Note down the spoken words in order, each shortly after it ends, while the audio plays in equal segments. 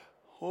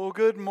Well,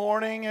 good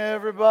morning,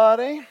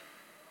 everybody.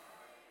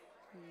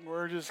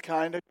 We're just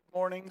kind of good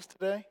mornings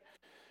today.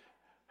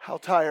 How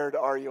tired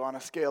are you on a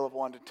scale of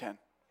 1 to 10?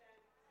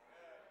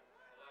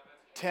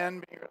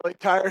 10 being really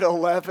tired,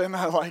 11,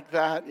 I like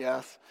that,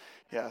 yes.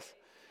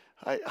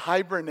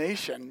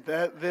 Hibernation,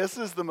 this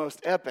is the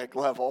most epic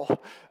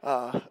level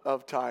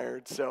of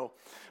tired. So,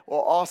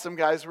 well, awesome,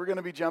 guys. We're going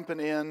to be jumping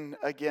in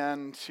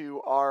again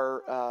to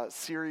our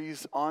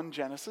series on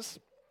Genesis.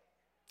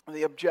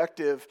 The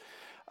objective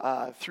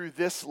through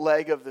this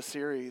leg of the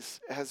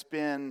series has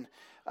been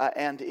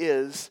and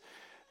is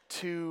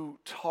to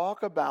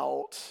talk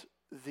about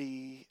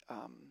the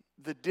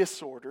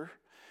disorder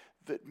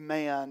that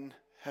man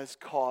has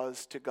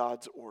caused to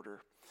God's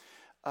order.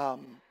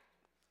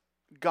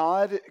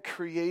 God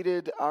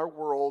created our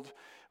world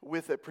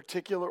with a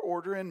particular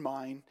order in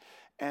mind,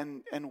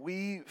 and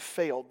we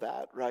failed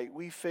that, right?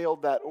 We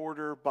failed that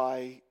order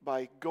by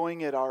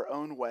going it our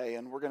own way,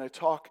 and we're going to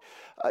talk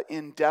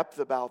in depth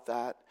about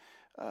that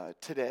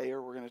today,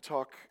 or we're going to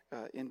talk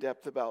in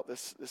depth about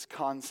this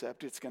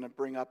concept. It's going to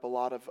bring up a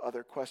lot of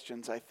other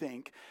questions, I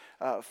think,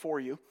 for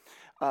you.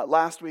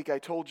 Last week I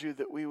told you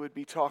that we would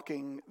be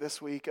talking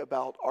this week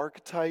about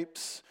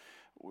archetypes.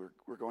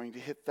 We're going to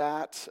hit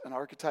that. An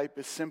archetype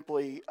is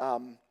simply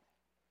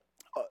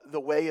the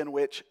way in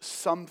which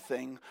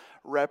something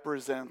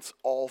represents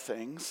all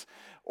things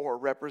or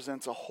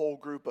represents a whole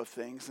group of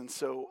things. And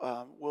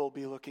so we'll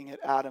be looking at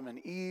Adam and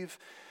Eve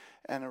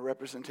and a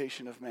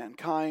representation of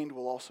mankind.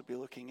 We'll also be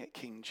looking at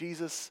King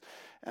Jesus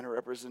and a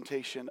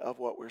representation of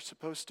what we're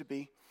supposed to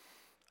be.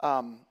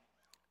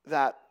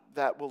 That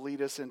will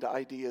lead us into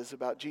ideas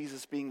about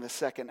Jesus being the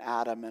second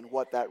Adam and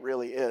what that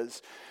really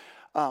is.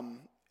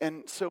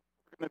 And so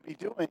what we're going to be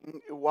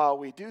doing while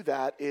we do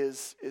that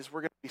is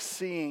we're going to be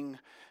seeing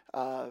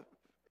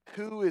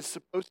who is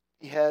supposed to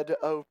be head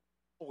over,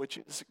 which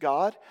is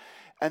God,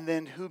 and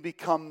then who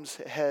becomes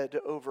head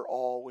over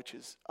all, which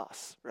is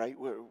us, right?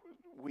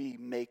 We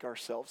make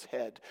ourselves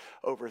head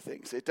over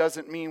things. It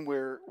doesn't mean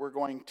we're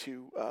going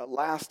to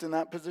last in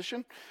that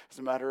position. As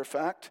a matter of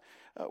fact,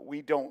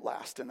 we don't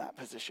last in that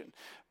position.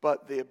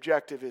 But the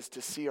objective is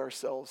to see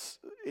ourselves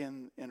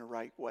in a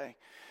right way.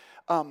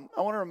 I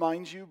want to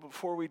remind you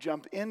before we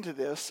jump into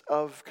this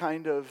of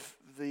kind of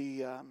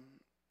the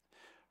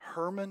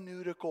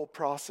hermeneutical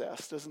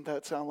process. Doesn't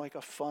that sound like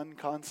a fun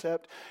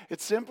concept?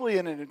 It's simply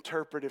an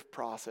interpretive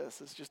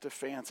process. It's just a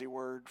fancy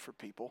word for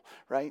people,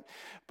 right?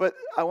 But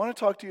I want to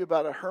talk to you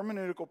about a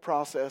hermeneutical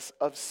process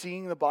of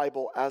seeing the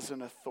Bible as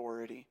an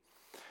authority.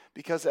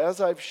 Because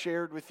as I've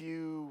shared with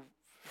you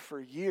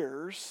for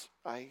years,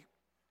 I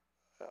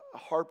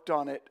harped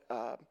on it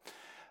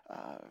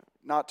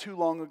not too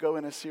long ago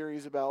in a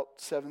series about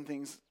 7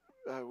 things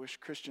I wish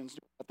Christians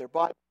knew about their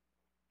Bible.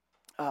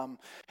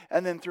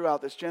 And then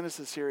throughout this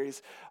Genesis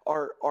series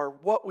are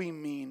what we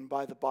mean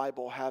by the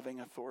Bible having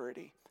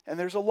authority. And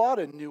there's a lot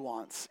of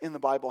nuance in the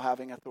Bible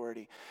having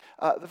authority.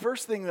 The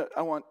first thing that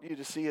I want you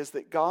to see is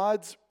that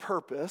God's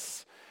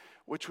purpose,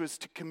 which was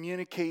to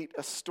communicate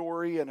a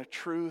story and a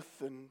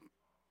truth and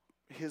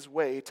His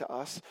way to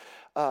us,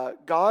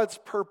 God's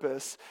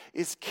purpose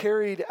is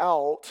carried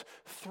out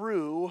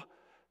through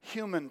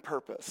human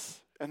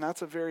purpose. And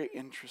that's a very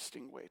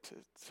interesting way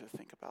to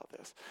think about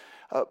this.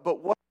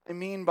 But what I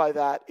mean by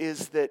that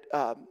is that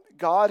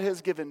God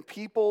has given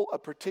people a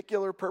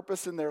particular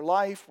purpose in their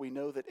life. We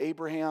know that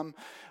Abraham,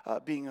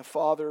 being a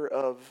father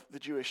of the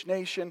Jewish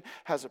nation,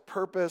 has a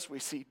purpose. We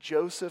see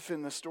Joseph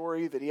in the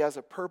story that he has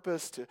a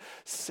purpose to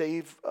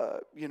save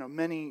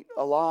many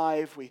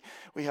alive.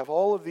 We have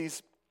all of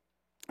these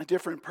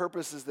different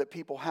purposes that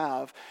people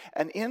have.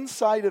 And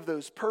inside of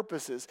those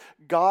purposes,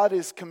 God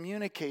is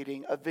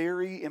communicating a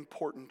very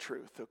important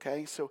truth,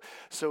 okay? So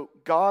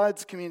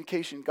God's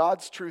communication,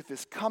 God's truth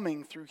is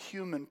coming through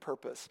human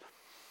purpose.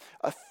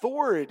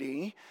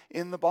 Authority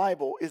in the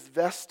Bible is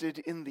vested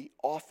in the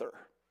author,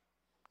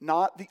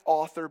 not the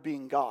author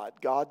being God.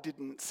 God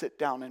didn't sit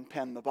down and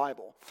pen the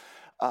Bible.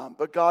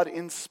 But God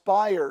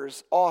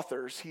inspires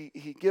authors.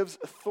 He gives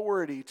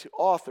authority to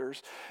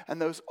authors,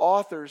 and those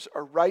authors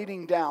are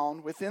writing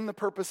down, within the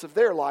purpose of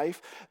their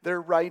life,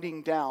 they're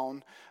writing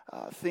down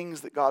things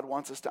that God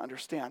wants us to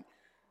understand.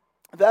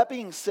 That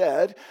being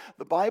said,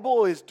 the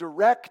Bible is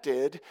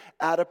directed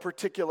at a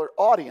particular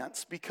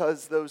audience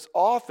because those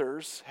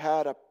authors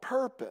had a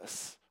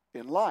purpose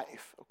in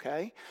life,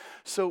 okay?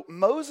 So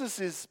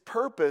Moses'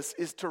 purpose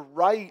is to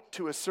write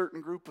to a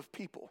certain group of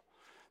people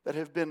that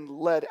have been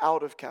led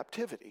out of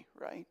captivity,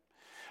 right?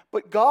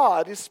 But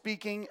God is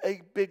speaking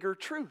a bigger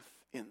truth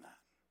in that.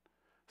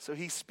 So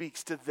He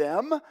speaks to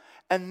them,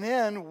 and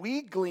then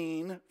we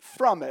glean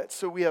from it.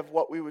 So we have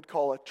what we would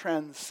call a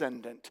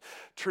transcendent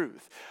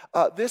truth.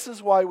 This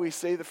is why we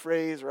say the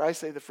phrase, or I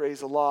say the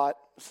phrase a lot,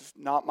 this is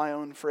not my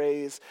own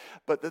phrase,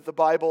 but that the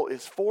Bible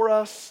is for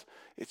us,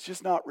 it's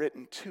just not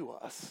written to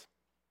us,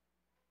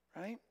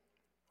 right?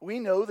 We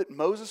know that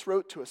Moses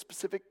wrote to a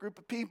specific group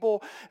of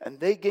people, and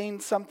they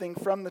gained something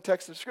from the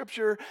text of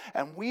Scripture,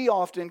 and we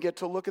often get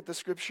to look at the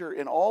Scripture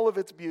in all of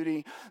its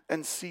beauty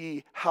and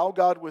see how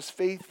God was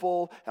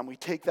faithful, and we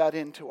take that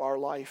into our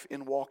life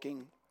in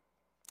walking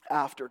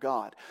after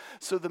God.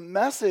 So the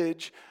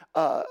message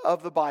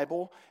of the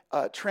Bible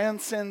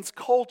transcends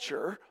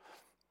culture,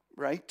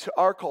 right, to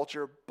our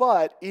culture,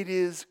 but it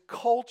is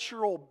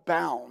cultural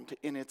bound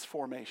in its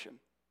formation.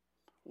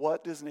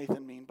 What does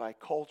Nathan mean by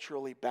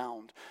culturally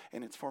bound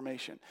in its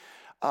formation?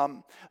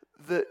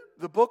 The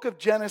book of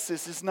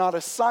Genesis is not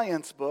a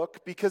science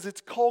book because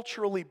it's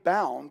culturally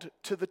bound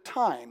to the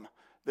time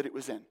that it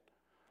was in.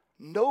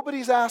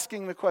 Nobody's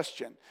asking the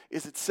question,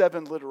 is it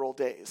 7 literal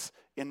days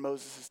in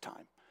Moses'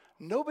 time?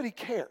 Nobody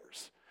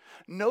cares.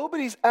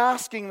 Nobody's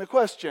asking the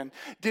question,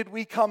 did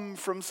we come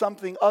from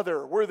something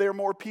other? Were there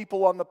more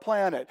people on the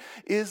planet?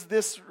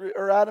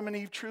 Are Adam and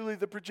Eve truly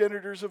the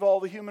progenitors of all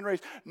the human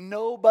race?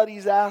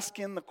 Nobody's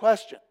asking the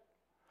question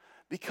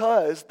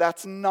because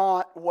that's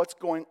not what's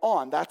going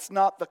on. That's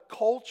not the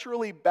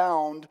culturally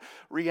bound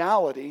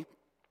reality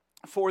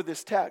for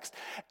this text.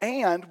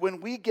 And when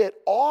we get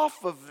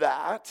off of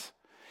that,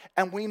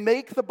 and we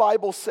make the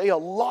Bible say a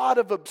lot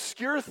of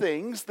obscure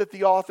things that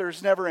the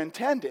authors never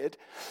intended,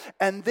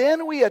 and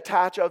then we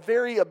attach a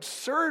very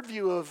absurd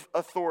view of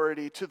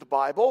authority to the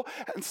Bible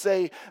and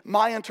say,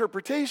 my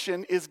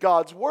interpretation is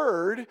God's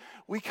word,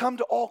 we come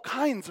to all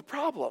kinds of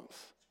problems.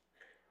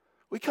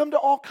 We come to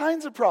all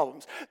kinds of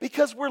problems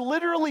because we're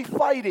literally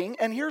fighting,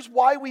 and here's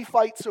why we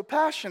fight so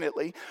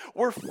passionately.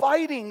 We're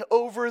fighting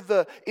over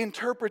the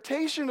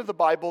interpretation of the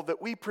Bible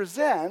that we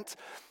present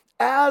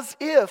as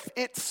if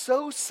it's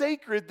so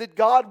sacred that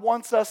God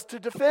wants us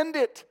to defend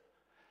it.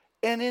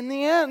 And in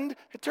the end,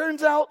 it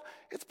turns out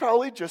it's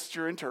probably just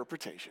your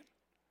interpretation.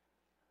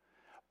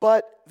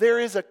 But there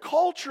is a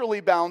culturally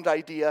bound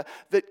idea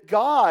that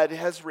God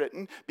has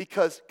written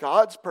because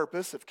God's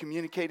purpose of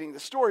communicating the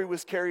story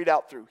was carried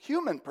out through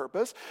human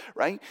purpose,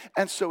 right?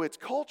 And so it's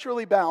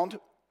culturally bound.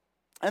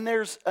 And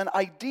there's an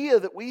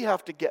idea that we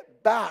have to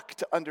get back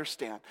to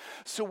understand.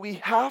 So we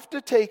have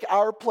to take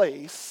our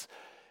place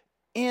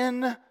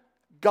in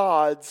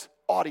God's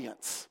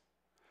audience,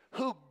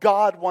 who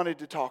God wanted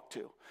to talk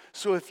to.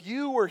 So if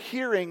you were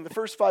hearing the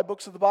first 5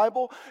 books of the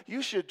Bible,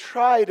 you should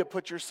try to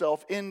put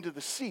yourself into the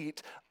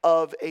seat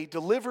of a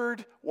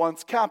delivered,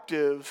 once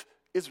captive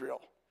Israel.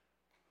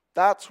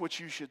 That's what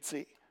you should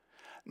see.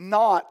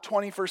 Not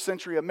 21st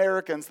century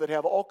Americans that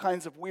have all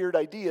kinds of weird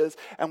ideas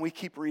and we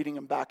keep reading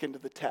them back into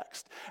the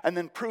text. And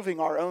then proving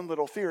our own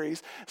little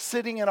theories,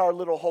 sitting in our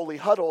little holy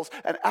huddles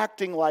and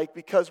acting like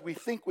because we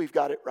think we've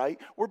got it right,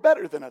 we're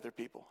better than other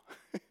people.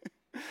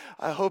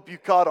 I hope you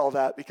caught all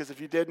that because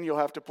if you didn't, you'll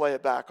have to play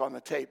it back on the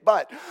tape.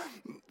 But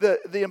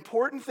the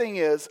important thing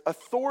is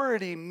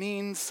authority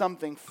means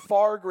something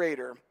far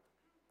greater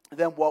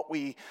than what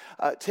we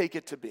take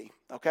it to be,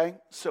 okay?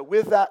 So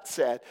with that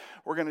said,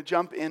 we're going to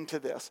jump into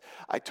this.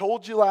 I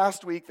told you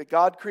last week that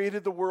God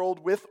created the world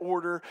with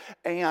order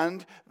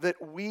and that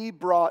we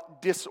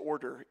brought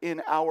disorder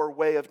in our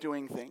way of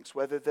doing things,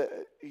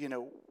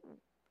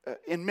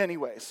 in many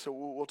ways. So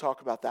we'll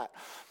talk about that.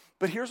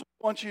 But here's what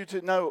I want you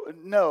to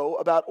know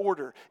about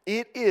order.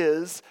 It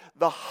is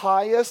the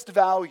highest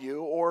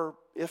value, or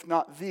if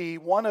not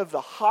one of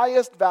the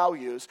highest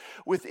values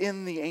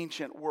within the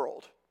ancient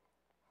world.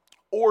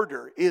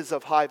 Order is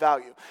of high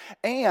value.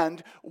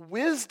 And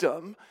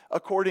wisdom,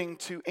 according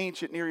to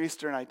ancient Near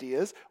Eastern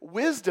ideas,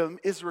 wisdom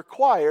is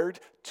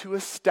required to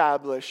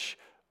establish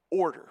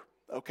order,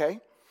 okay?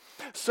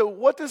 So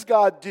what does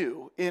God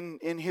do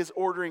in his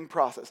ordering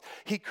process?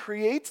 He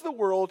creates the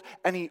world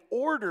and he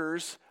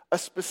orders a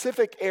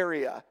specific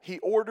area. He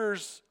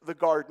orders the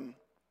garden.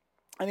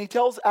 And he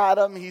tells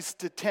Adam he's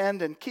to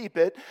tend and keep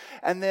it.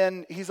 And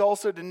then he's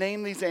also to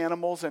name these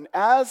animals. And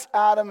as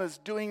Adam is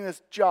doing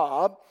this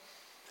job,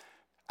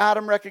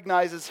 Adam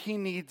recognizes he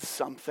needs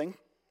something.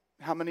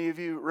 How many of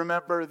you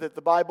remember that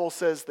the Bible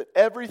says that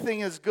everything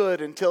is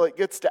good until it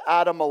gets to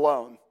Adam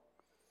alone?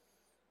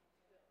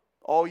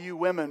 All you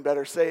women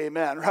better say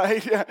amen,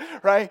 right?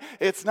 Right?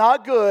 It's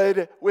not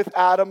good with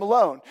Adam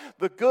alone.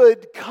 The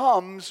good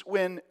comes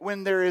when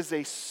there is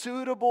a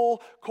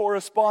suitable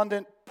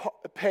correspondent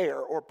pair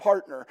or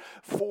partner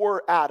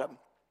for Adam.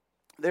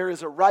 There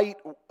is a right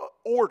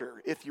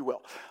order, if you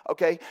will,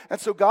 okay? And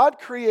so God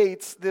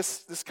creates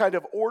this kind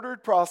of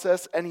ordered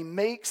process, and he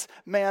makes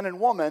man and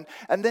woman,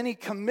 and then he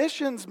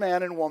commissions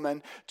man and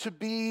woman to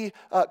be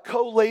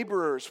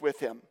co-laborers with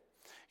him.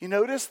 You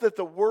notice that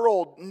the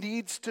world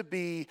needs to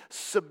be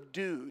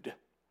subdued.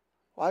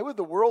 Why would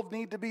the world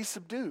need to be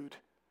subdued?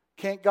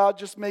 Can't God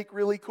just make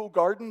really cool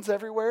gardens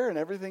everywhere and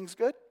everything's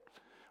good?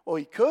 Well,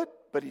 he could,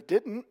 but he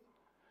didn't.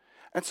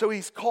 And so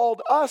he's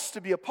called us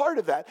to be a part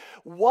of that.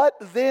 What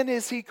then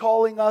is he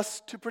calling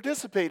us to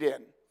participate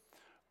in?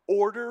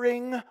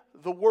 Ordering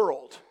the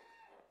world.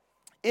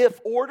 If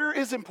order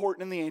is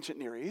important in the ancient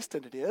Near East,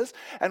 and it is,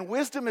 and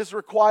wisdom is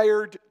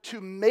required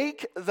to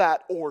make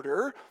that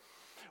order,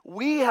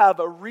 we have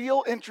a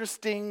real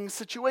interesting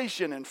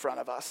situation in front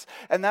of us.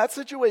 And that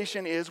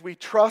situation is we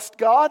trust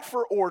God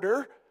for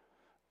order,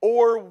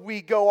 or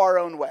we go our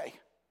own way,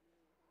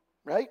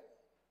 right?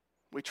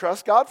 We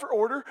trust God for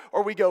order,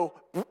 or we go,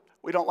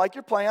 we don't like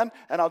your plan,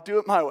 and I'll do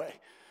it my way.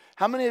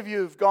 How many of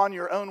you have gone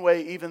your own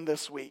way even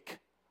this week?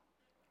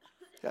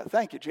 Yeah,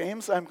 thank you,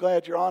 James. I'm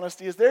glad your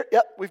honesty is there.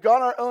 Yep, we've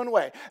gone our own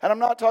way. And I'm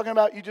not talking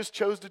about you just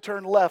chose to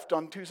turn left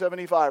on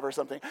 275 or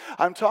something.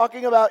 I'm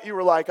talking about you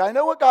were like, I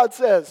know what God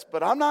says,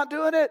 but I'm not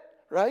doing it,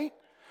 right?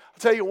 I'll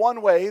tell you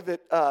one way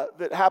that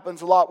that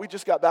happens a lot. We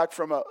just got back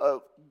from a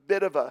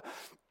bit of a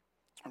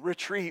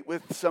retreat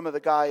with some of the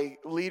guy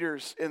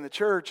leaders in the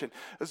church, and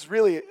it was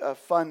really a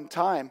fun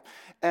time.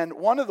 And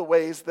one of the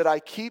ways that I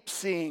keep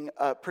seeing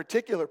a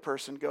particular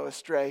person go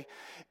astray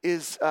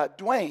is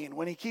Dwayne,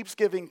 when he keeps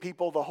giving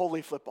people the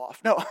holy flip off.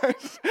 No,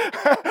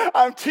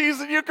 I'm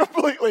teasing you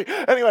completely.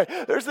 Anyway,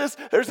 there's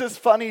this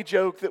funny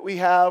joke that we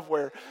have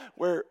where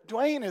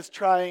Dwayne is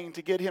trying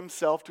to get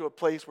himself to a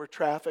place where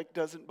traffic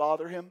doesn't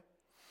bother him.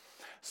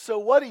 So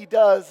what he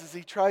does is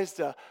he tries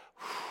to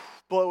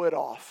blow it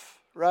off,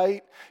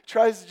 right?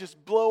 Tries to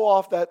just blow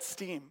off that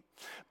steam.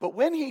 But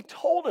when he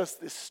told us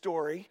this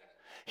story,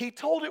 he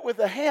told it with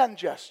a hand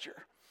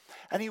gesture.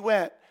 And he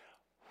went,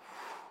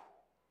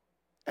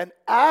 and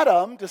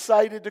Adam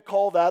decided to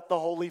call that the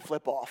holy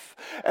flip off.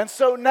 And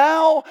so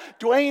now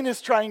Dwayne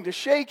is trying to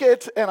shake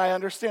it, and I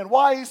understand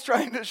why he's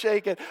trying to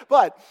shake it.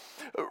 But,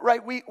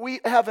 right,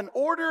 we have an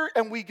order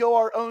and we go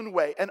our own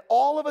way. And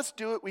all of us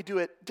do it. We do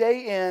it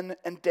day in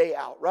and day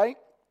out, right?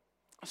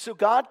 So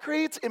God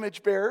creates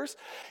image bearers.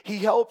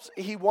 He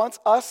wants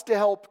us to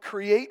help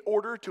create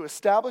order, to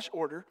establish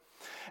order.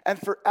 And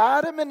for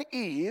Adam and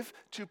Eve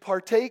to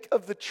partake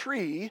of the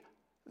tree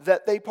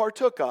that they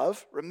partook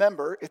of,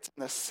 remember, it's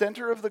in the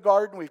center of the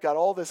garden. We've got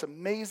all this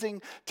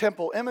amazing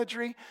temple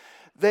imagery.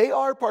 They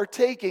are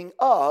partaking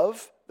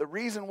of, the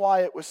reason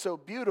why it was so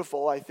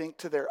beautiful, I think,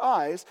 to their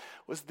eyes,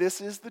 was this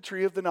is the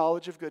tree of the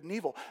knowledge of good and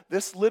evil.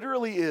 This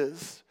literally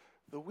is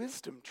the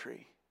wisdom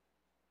tree,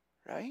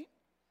 right?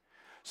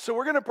 So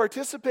we're going to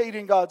participate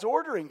in God's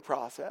ordering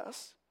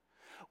process.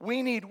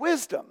 We need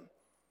wisdom.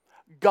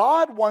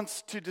 God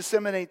wants to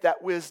disseminate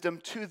that wisdom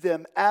to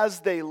them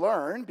as they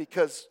learn,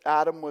 because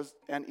Adam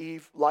and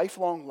Eve,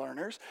 lifelong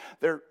learners.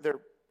 They're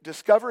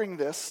discovering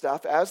this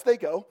stuff as they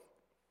go,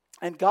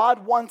 and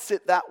God wants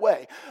it that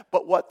way.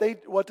 But what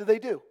do they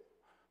do?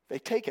 They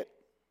take it.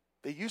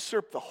 They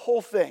usurp the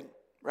whole thing,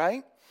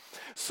 right?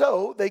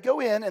 So they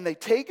go in and they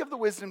take of the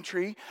wisdom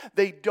tree.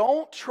 They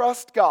don't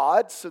trust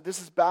God. So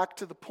this is back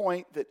to the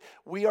point that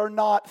we are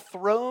not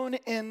thrown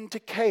into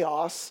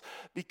chaos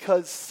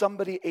because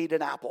somebody ate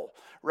an apple,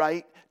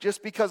 right?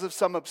 Just because of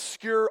some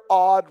obscure,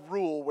 odd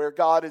rule where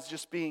God is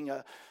just being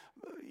a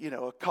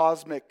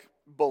cosmic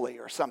bully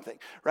or something,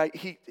 right?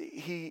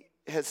 He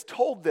has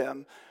told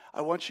them,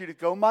 I want you to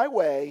go my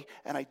way,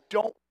 and I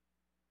don't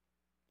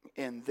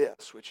in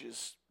this, which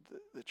is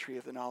the tree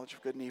of the knowledge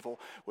of good and evil,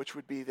 which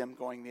would be them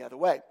going the other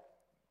way.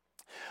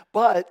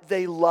 But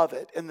they love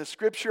it. And the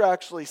scripture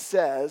actually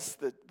says,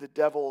 the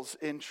devil's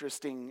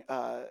interesting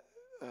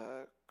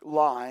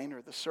line,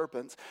 or the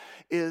serpent's,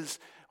 is,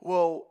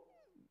 well,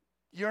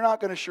 you're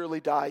not going to surely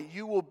die.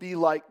 You will be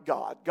like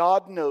God.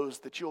 God knows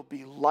that you'll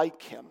be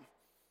like him.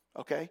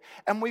 Okay?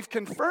 And we've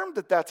confirmed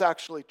that that's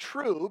actually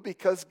true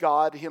because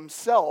God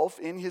himself,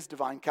 in his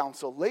divine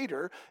counsel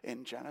later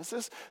in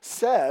Genesis,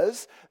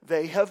 says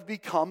they have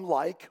become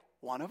like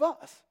one of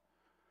us.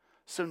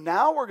 So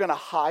now we're going to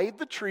hide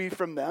the tree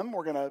from them.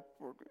 We're going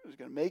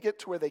to make it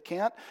to where they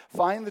can't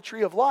find the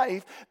tree of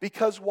life.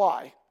 Because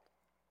why?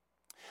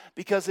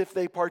 Because if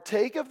they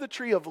partake of the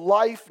tree of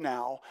life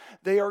now,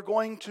 they are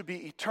going to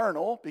be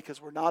eternal,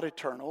 because we're not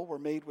eternal. We're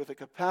made with a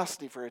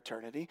capacity for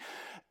eternity.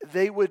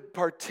 They would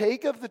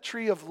partake of the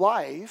tree of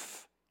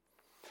life,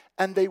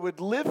 and they would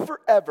live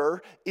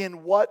forever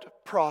in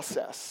what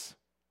process?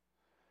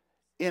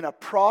 In a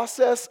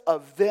process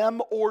of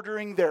them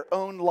ordering their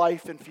own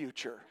life and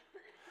future.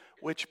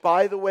 Which,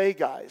 by the way,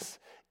 guys,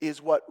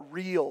 is what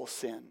real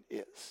sin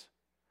is.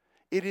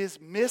 It is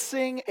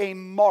missing a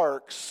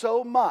mark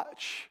so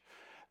much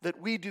that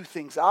we do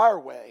things our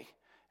way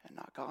and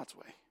not God's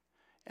way.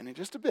 And in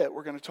just a bit,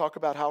 we're going to talk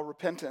about how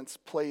repentance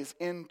plays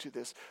into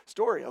this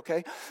story,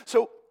 okay?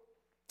 So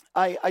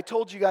I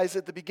told you guys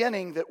at the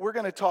beginning that we're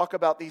going to talk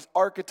about these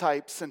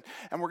archetypes, and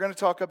we're going to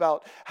talk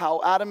about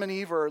how Adam and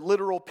Eve are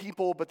literal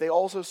people, but they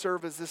also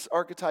serve as this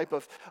archetype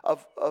of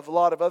a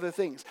lot of other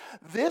things.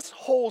 This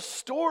whole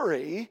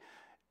story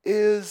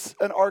is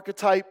an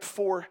archetype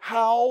for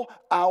how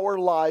our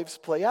lives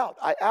play out.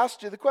 I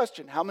asked you the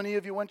question, how many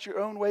of you went your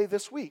own way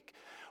this week?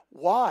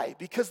 Why?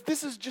 Because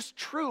this is just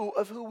true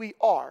of who we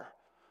are.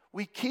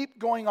 We keep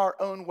going our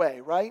own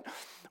way, right?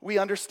 We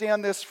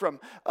understand this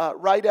from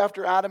right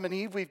after Adam and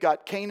Eve, we've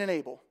got Cain and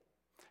Abel.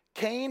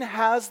 Cain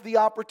has the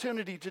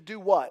opportunity to do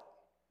what?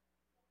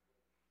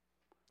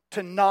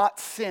 To not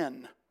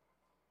sin.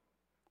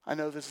 I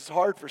know this is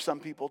hard for some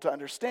people to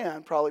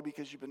understand, probably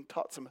because you've been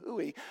taught some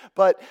hooey,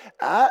 but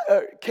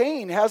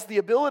Cain has the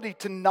ability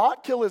to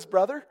not kill his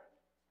brother.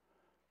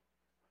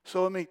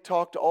 So let me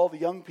talk to all the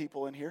young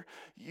people in here.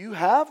 You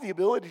have the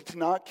ability to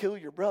not kill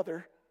your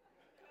brother.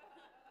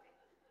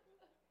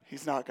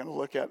 He's not going to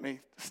look at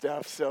me,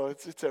 Steph, so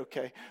it's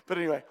okay. But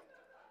anyway,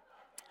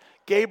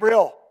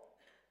 Gabriel,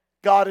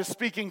 God is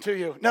speaking to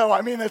you. No,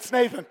 I mean, it's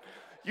Nathan.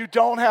 You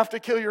don't have to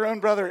kill your own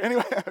brother.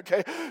 Anyway,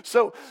 okay.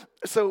 So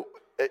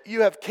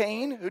you have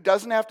Cain, who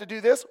doesn't have to do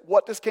this.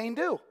 What does Cain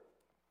do?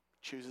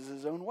 Chooses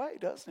his own way,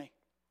 doesn't he?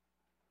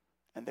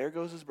 And there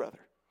goes his brother.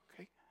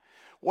 Okay.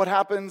 What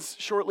happens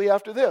shortly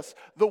after this?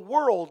 The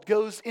world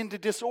goes into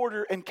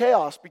disorder and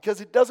chaos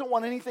because it doesn't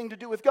want anything to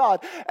do with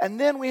God. And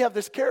then we have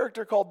this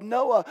character called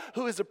Noah,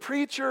 who is a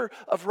preacher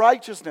of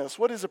righteousness.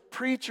 What is a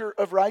preacher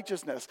of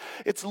righteousness?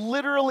 It's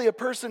literally a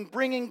person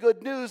bringing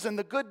good news. And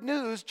the good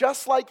news,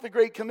 just like the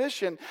Great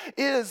Commission,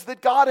 is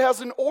that God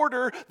has an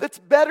order that's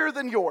better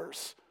than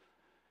yours.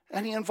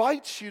 And he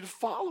invites you to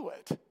follow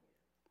it.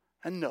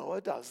 And Noah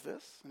does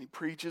this, and he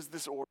preaches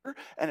this order,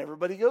 and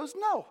everybody goes,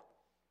 no,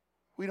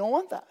 we don't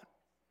want that.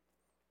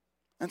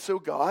 And so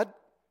God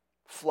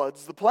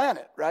floods the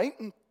planet, right?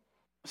 And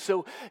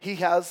so he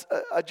has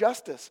a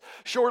justice.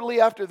 Shortly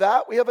after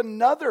that, we have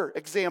another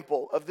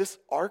example of this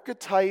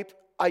archetype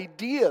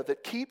idea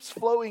that keeps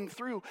flowing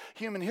through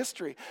human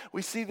history.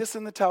 We see this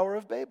in the Tower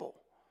of Babel,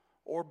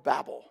 or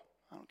Babel.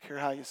 I don't care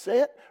how you say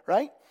it,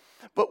 right?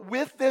 But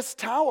with this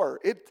tower,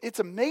 it's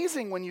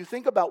amazing when you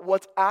think about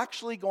what's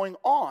actually going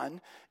on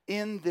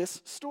in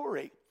this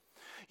story.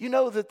 You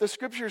know that the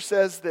scripture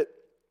says that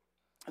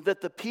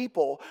the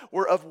people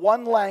were of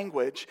one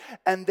language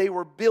and they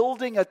were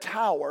building a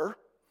tower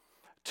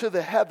to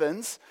the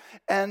heavens.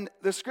 And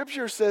the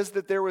scripture says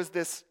that there's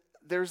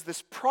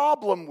this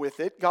problem with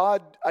it.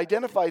 God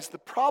identifies the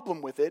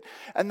problem with it.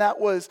 And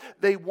that was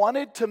they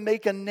wanted to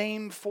make a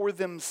name for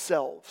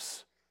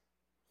themselves.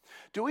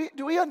 Do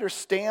we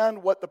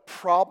understand what the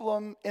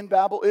problem in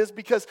Babel is?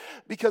 Because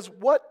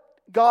what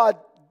God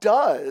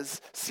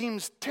does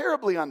seems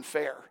terribly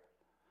unfair.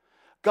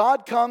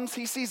 God comes,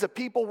 he sees a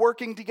people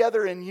working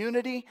together in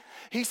unity.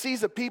 He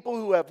sees a people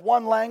who have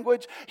one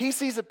language. He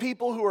sees a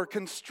people who are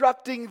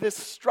constructing this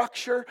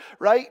structure,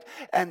 right?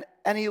 And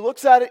he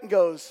looks at it and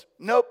goes,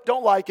 nope,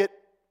 don't like it.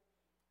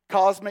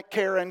 Cosmic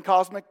Karen,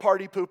 cosmic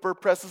party pooper,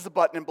 presses a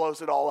button and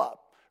blows it all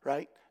up,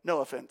 right? No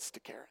offense to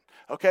Karen.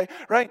 Okay,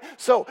 right?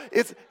 So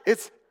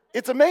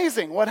it's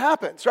amazing what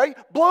happens, right?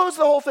 Blows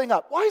the whole thing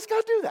up. Why does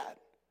God do that?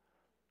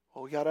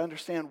 Well, we got to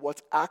understand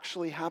what's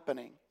actually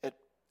happening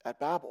at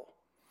Babel.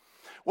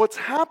 What's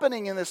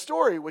happening in this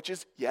story, which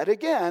is yet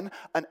again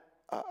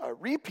a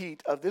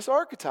repeat of this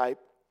archetype,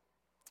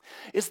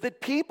 is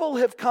that people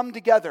have come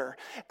together,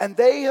 and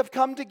they have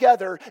come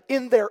together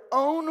in their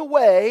own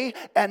way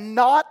and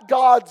not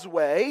God's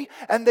way,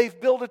 and they've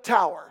built a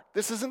tower.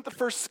 This isn't the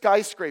first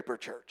skyscraper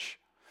church.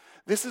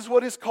 This is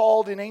what is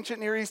called in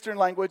ancient Near Eastern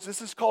language,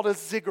 this is called a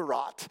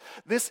ziggurat.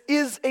 This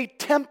is a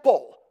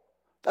temple.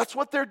 That's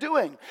what they're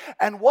doing.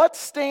 And what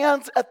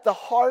stands at the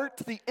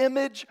heart, the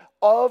image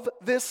of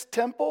this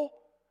temple?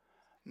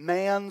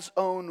 Man's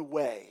own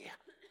way.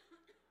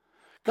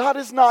 God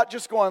is not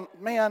just going,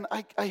 man,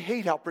 I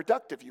hate how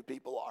productive you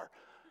people are.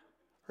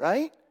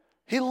 Right?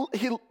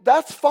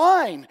 That's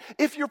fine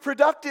if you're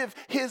productive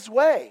his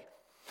way.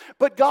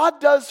 But God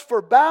does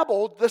for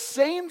Babel the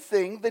same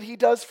thing that he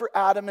does for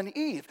Adam and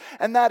Eve.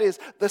 And that is,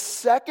 the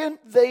second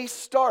they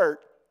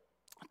start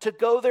to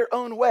go their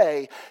own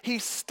way, he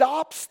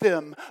stops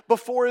them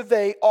before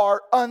they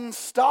are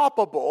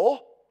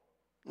unstoppable.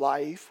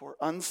 Life or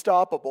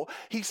unstoppable.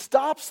 He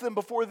stops them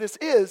before this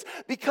is,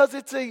 because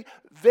it's a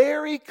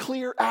very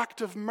clear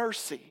act of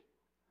mercy.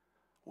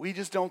 We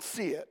just don't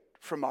see it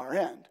from our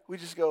end. We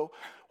just go,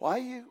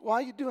 why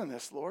are you doing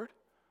this, Lord?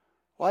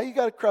 Why you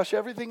got to crush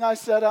everything I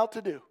set out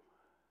to do?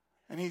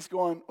 And he's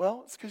going,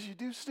 well, it's because you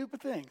do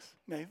stupid things,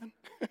 Nathan.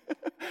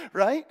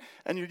 Right?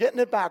 And you're getting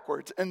it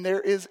backwards, and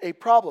there is a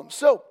problem.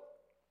 So,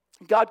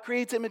 God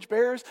creates image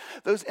bearers.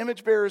 Those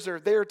image bearers are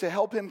there to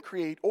help him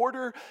create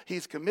order.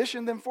 He's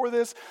commissioned them for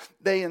this.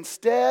 They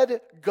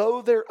instead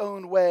go their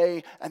own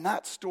way, and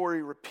that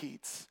story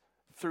repeats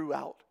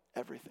throughout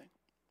everything.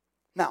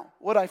 Now,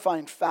 what I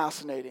find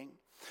fascinating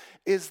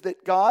is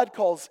that God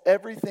calls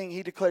everything,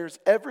 he declares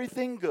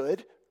everything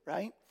good,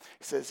 right?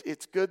 He says,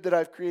 it's good that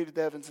I've created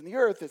the heavens and the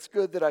earth. It's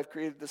good that I've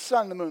created the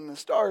sun, the moon, and the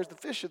stars, the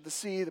fish of the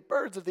sea, the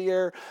birds of the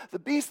air, the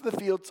beasts of the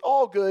field. It's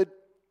all good.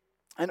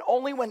 And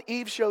only when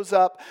Eve shows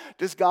up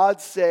does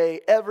God say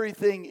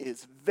everything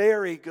is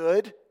very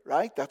good,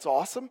 right? That's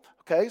awesome.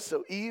 Okay,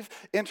 so Eve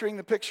entering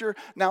the picture.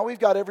 Now we've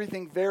got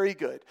everything very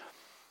good.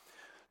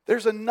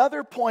 There's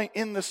another point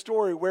in the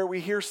story where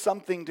we hear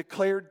something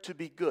declared to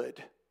be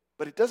good,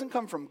 but it doesn't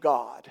come from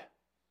God.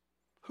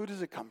 Who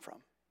does it come from?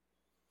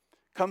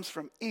 It comes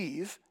from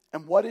Eve,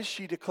 and what is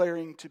she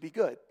declaring to be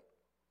good?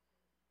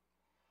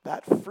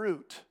 That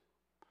fruit.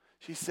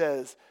 She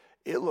says,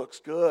 it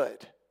looks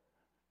good,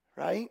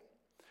 right?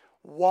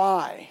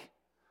 Why?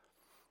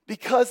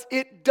 Because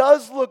it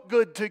does look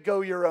good to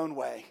go your own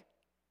way.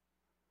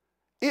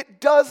 It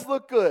does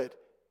look good.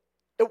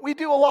 We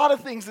do a lot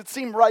of things that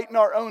seem right in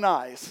our own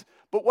eyes.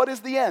 But what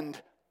is the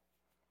end?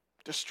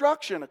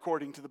 Destruction,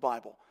 according to the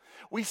Bible.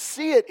 We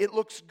see it, it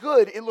looks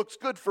good. It looks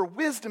good for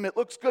wisdom. It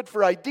looks good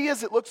for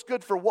ideas. It looks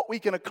good for what we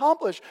can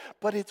accomplish.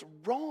 But it's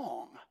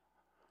wrong.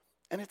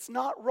 And it's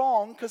not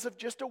wrong because of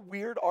just a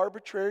weird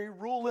arbitrary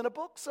rule in a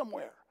book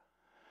somewhere.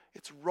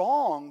 It's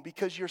wrong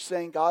because you're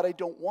saying, God, I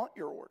don't want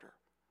your order.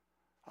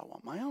 I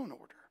want my own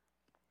order.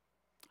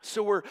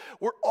 So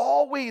we're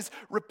always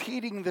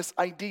repeating this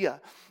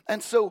idea.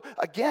 And so,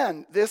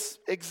 again, this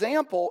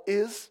example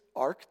is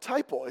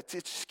archetypal. It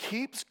just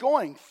keeps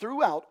going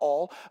throughout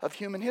all of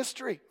human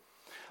history.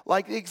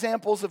 Like the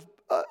examples of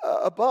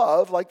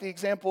above, like the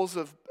examples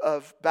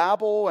of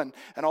Babel and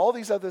all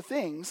these other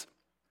things,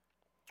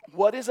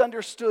 what is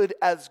understood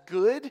as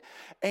good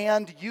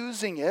and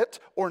using it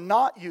or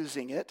not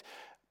using it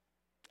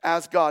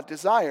as God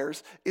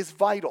desires is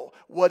vital.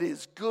 What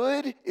is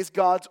good is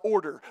God's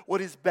order.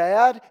 What is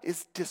bad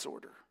is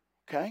disorder.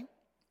 Okay?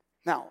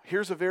 Now,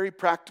 here's a very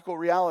practical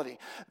reality.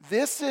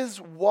 This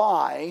is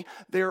why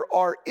there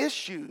are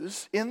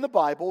issues in the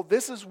Bible.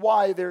 This is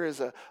why there is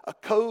a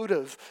code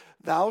of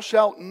thou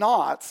shalt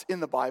nots in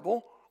the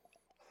Bible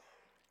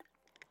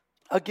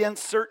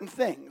against certain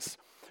things.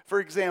 For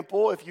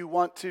example, if you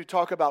want to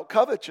talk about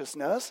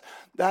covetousness,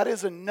 that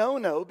is a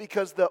no-no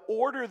because the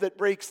order that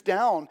breaks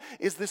down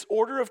is this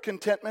order of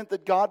contentment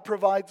that God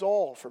provides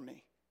all for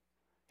me.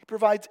 He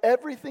provides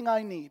everything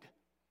I need.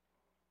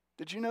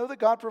 Did you know that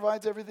God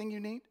provides everything you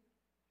need?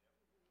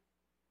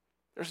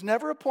 There's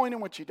never a point in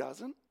which He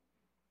doesn't.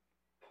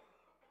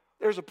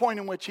 There's a point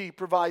in which He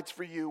provides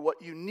for you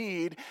what you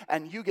need,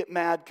 and you get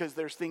mad because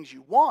there's things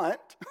you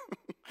want,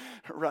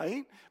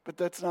 right? But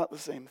that's not the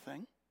same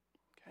thing.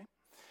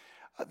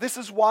 This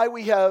is why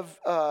we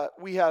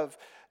have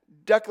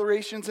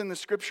declarations in the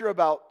Scripture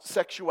about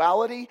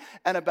sexuality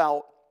and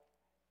about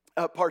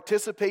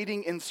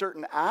participating in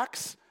certain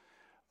acts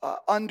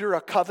under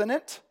a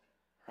covenant,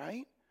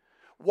 right?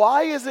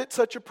 Why is it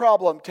such a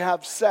problem to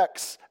have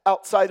sex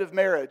outside of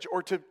marriage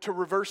or to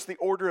reverse the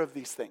order of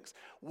these things?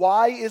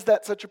 Why is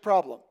that such a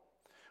problem?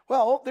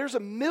 Well, there's a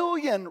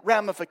million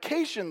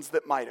ramifications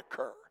that might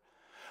occur.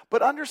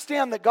 But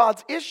understand that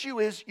God's issue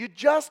is you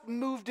just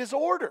moved His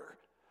order.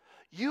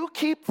 You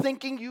keep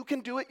thinking you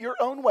can do it your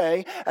own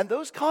way, and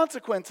those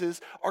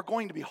consequences are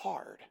going to be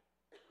hard.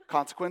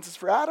 Consequences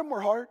for Adam were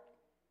hard.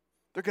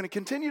 They're going to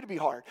continue to be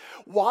hard.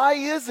 Why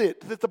is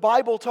it that the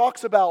Bible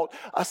talks about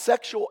a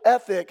sexual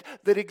ethic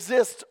that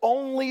exists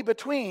only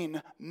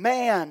between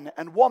man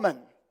and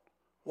woman?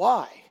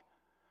 Why?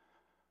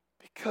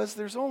 Because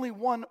there's only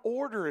one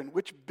order in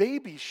which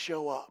babies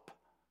show up.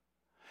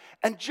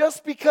 And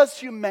just because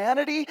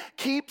humanity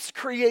keeps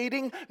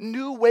creating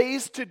new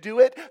ways to do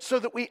it so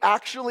that we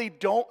actually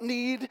don't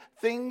need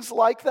things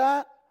like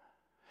that,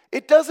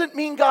 it doesn't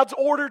mean God's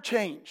order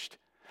changed.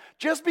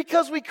 Just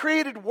because we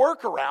created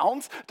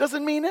workarounds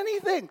doesn't mean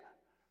anything,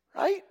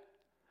 right?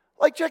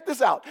 Like, check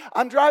this out.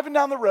 I'm driving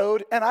down the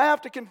road, and I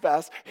have to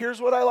confess,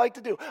 here's what I like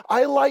to do.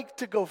 I like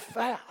to go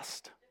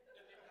fast.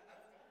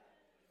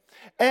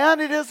 And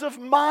it is of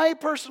my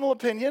personal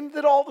opinion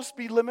that all the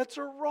speed limits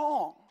are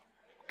wrong.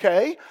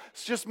 Okay?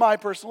 It's just my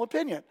personal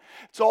opinion.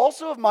 It's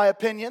also of my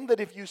opinion that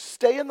if you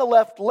stay in the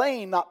left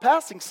lane, not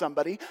passing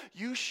somebody,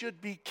 you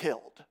should be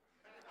killed.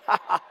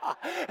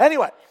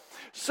 Anyway,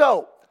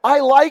 so I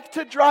like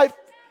to drive.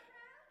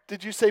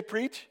 Did you say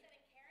preach?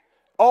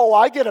 Oh,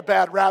 I get a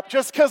bad rap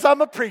just because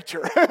I'm a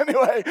preacher.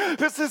 Anyway,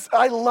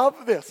 I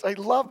love this. I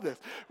love this.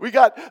 We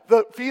got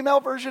the female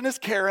version is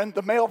Karen,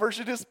 the male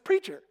version is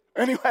preacher.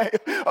 Anyway,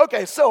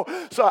 okay, so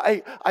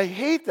I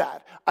hate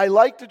that. I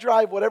like to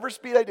drive whatever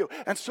speed I do.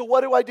 And so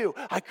what do?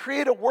 I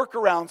create a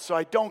workaround so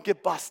I don't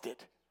get busted.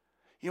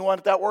 You know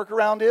what that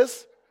workaround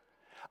is?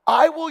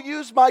 I will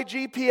use my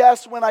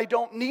GPS when I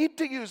don't need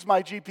to use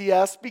my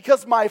GPS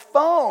because my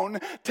phone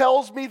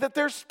tells me that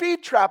there's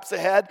speed traps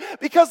ahead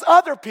because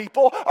other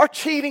people are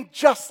cheating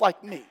just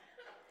like me.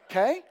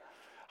 Okay?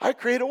 I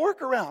create a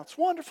workaround. It's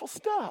wonderful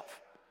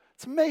stuff.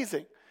 It's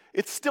amazing.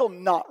 It's still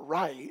not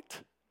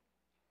right.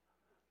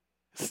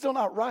 It's still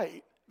not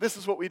right. This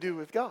is what we do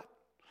with God.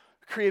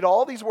 We create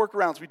all these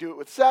workarounds. We do it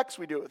with sex.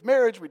 We do it with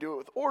marriage. We do it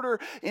with order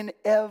in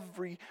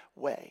every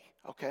way.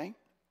 Okay?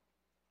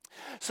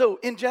 So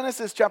in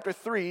Genesis chapter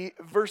 3,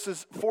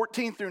 verses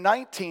 14 through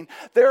 19,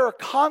 there are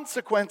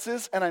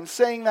consequences, and I'm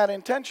saying that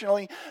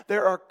intentionally,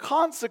 there are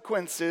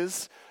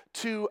consequences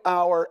to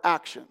our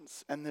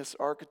actions. And this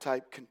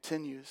archetype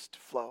continues to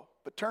flow.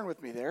 But turn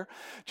with me there.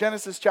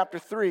 Genesis chapter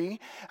 3,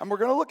 and we're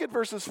going to look at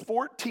verses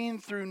 14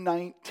 through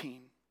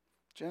 19.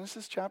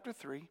 Genesis chapter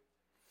 3,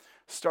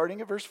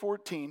 starting at verse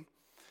 14,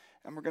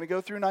 and we're going to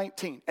go through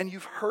 19. And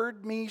you've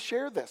heard me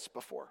share this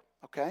before,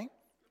 okay?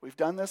 We've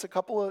done this a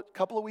couple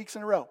of weeks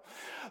in a row.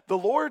 The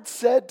Lord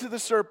said to the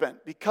serpent,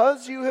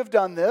 because you have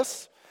done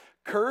this,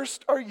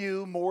 cursed are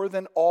you more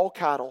than all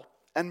cattle,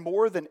 and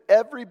more than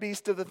every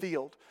beast of the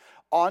field.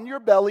 On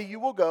your belly you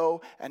will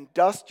go, and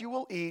dust you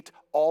will eat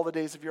all the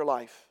days of your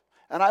life.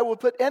 And I will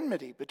put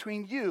enmity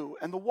between you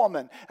and the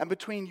woman, and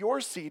between your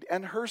seed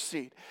and her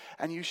seed.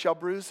 And you shall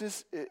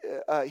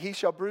he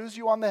shall bruise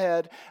you on the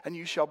head, and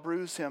you shall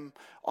bruise him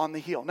on the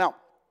heel. Now,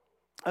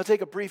 I'll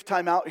take a brief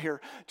time out here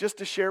just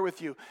to share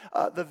with you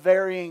the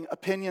varying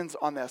opinions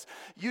on this.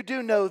 You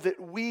do know that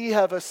we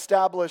have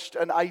established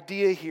an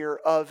idea here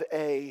of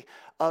a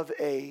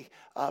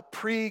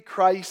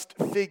pre-Christ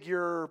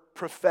figure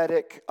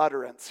prophetic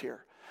utterance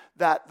here.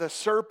 That the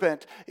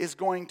serpent is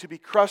going to be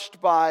crushed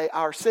by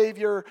our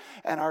Savior,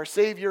 and our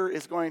Savior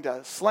is going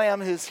to slam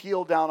his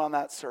heel down on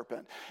that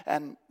serpent.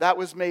 And that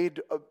was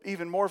made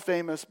even more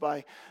famous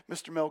by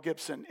Mr. Mel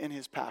Gibson in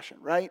his Passion,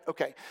 right?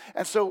 Okay,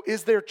 and so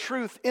is there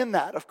truth in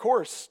that? Of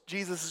course,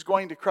 Jesus is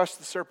going to crush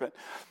the serpent.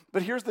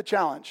 But here's the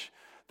challenge.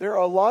 There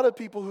are a lot of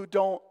people who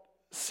don't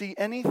see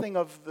anything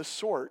of the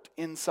sort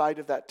inside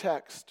of that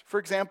text. For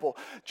example,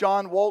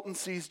 John Walton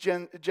sees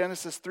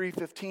Genesis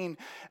 3:15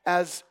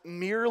 as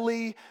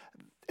merely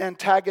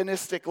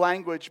antagonistic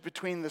language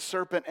between the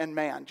serpent and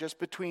man, just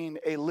between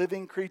a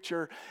living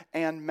creature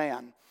and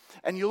man.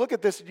 And you look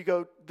at this and you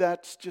go,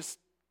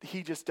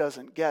 he just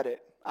doesn't get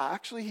it.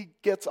 Actually, he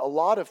gets a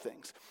lot of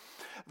things.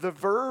 The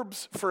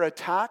verbs for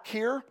attack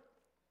here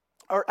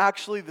are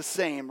actually the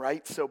same,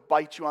 right? So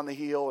bite you on the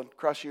heel and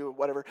crush you,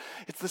 whatever.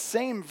 It's the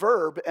same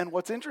verb, and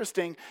what's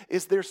interesting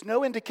is there's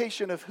no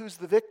indication of who's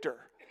the victor.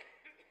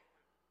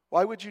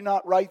 Why would you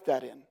not write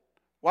that in?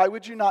 Why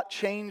would you not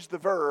change the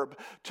verb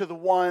to the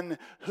one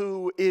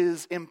who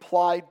is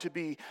implied to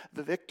be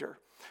the victor?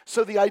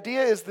 So the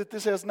idea is that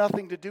this has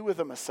nothing to do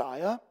with a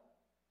Messiah.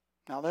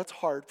 Now that's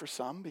hard for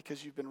some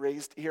because you've been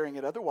raised hearing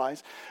it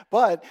otherwise.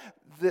 But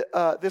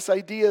this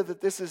idea that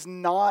this is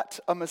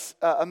not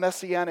a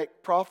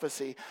messianic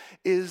prophecy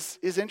is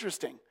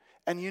interesting.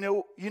 And you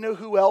know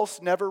who else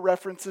never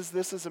references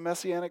this as a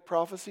messianic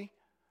prophecy?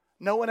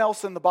 No one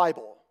else in the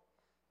Bible.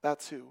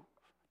 That's who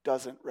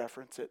doesn't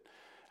reference it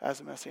as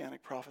a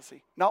messianic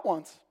prophecy. Not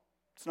once.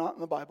 It's not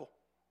in the Bible.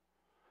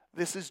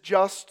 This is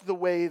just the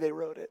way they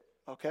wrote it.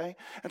 Okay?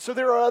 And so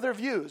there are other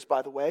views,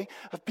 by the way,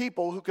 of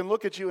people who can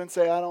look at you and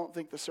say, I don't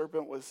think the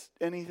serpent was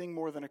anything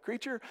more than a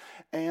creature,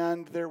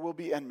 and there will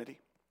be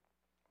enmity.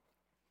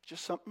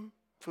 Just something,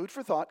 food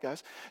for thought,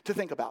 guys, to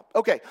think about.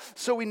 Okay,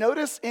 so we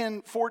notice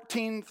in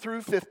 14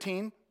 through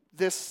 15,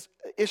 this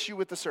issue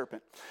with the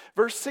serpent.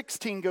 Verse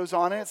 16 goes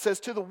on and it says,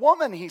 to the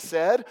woman he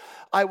said,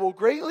 I will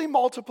greatly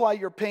multiply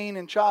your pain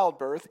in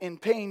childbirth. In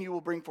pain you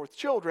will bring forth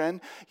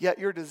children, yet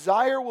your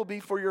desire will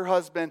be for your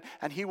husband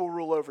and he will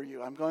rule over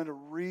you. I'm going to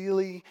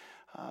really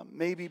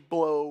maybe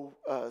blow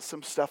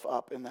some stuff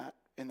up in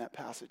that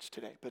passage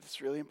today, but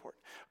it's really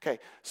important. Okay,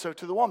 so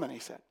to the woman he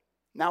said.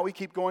 Now we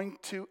keep going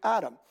to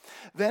Adam.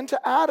 Then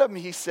to Adam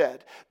he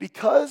said,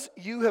 because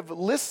you have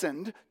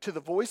listened to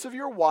the voice of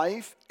your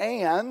wife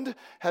and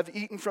have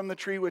eaten from the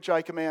tree which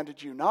I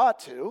commanded you not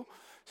to,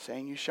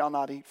 saying you shall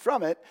not eat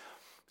from it,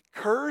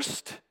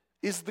 cursed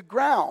is the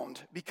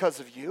ground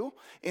because of you.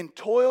 In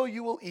toil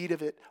you will eat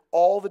of it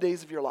all the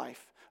days of your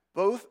life.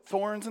 Both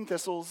thorns and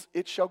thistles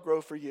it shall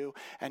grow for you,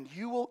 and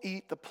you will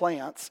eat the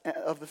plants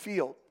of the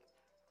field.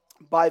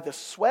 By the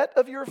sweat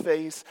of your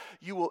face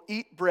you will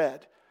eat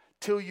bread,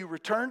 till you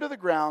return to the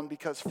ground,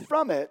 because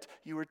from it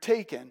you were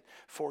taken.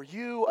 For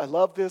you, I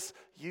love this,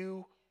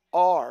 you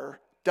are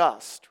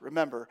dust,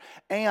 remember,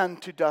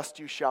 and to dust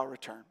you shall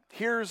return.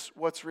 Here's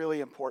what's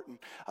really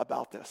important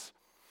about this.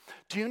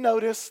 Do you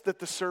notice that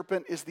the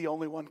serpent is the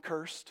only one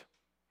cursed?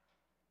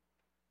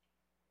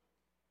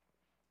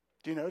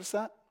 Do you notice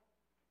that?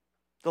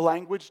 The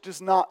language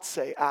does not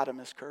say Adam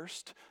is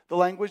cursed. The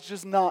language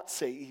does not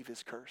say Eve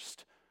is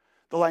cursed.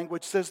 The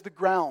language says the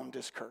ground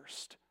is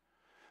cursed.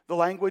 The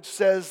language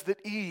says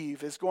that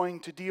Eve is going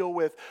to deal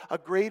with a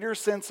greater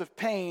sense of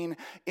pain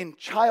in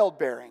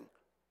childbearing.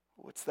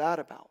 What's that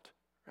about,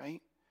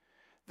 right?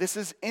 This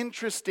is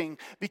interesting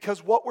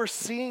because what we're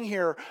seeing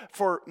here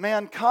for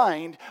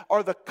mankind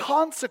are the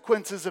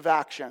consequences of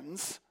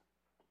actions,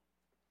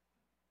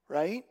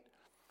 right?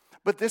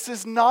 But this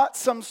is not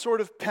some sort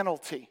of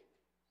penalty.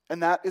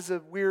 And that is a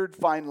weird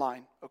fine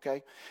line,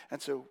 okay?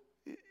 And so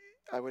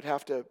I would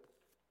have to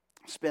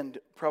spend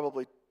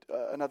probably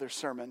another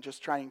sermon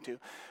just trying to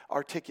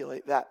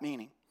articulate that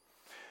meaning.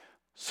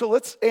 So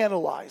let's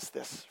analyze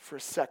this for a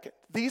second.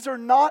 These are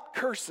not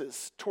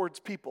curses towards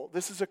people.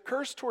 This is a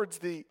curse towards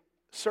the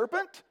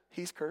serpent.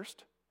 He's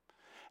cursed.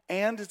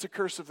 And it's a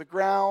curse of the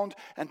ground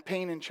and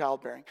pain in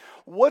childbearing.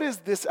 What does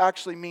this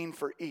actually mean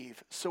for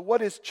Eve? So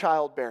what is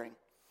childbearing?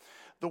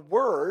 The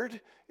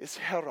word is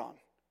heron.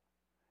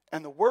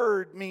 And the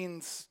word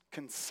means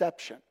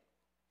conception.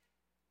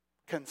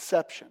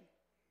 Conception.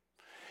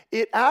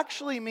 It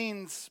actually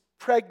means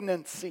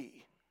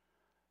pregnancy,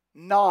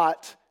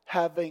 not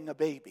having a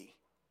baby.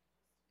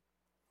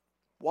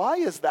 Why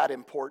is that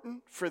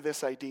important for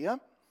this idea?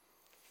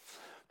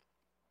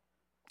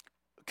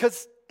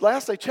 Because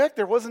last I checked,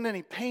 there wasn't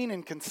any pain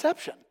in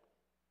conception.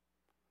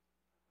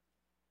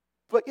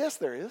 But yes,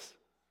 there is.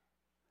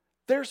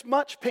 there's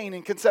much pain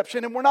in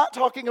conception. And we're not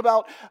talking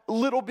about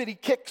little bitty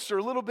kicks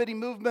or little bitty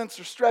movements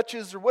or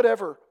stretches or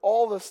whatever,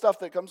 all the stuff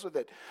that comes with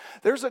it.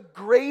 There's a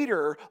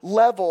greater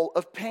level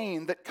of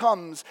pain that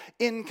comes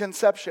in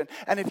conception.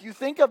 And if you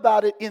think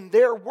about it in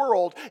their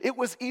world, it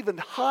was even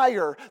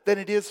higher than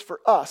it is for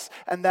us.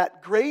 And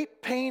that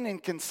great pain in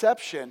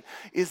conception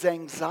is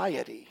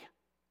anxiety.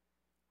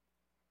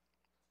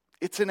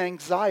 It's an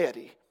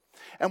anxiety.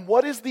 And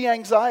what is the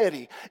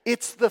anxiety?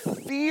 It's the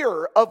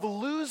fear of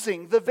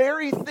losing the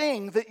very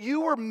thing that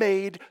you were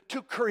made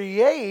to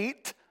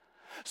create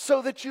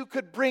so that you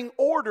could bring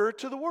order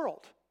to the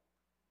world.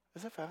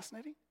 Is that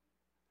fascinating?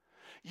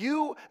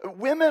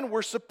 Women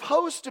were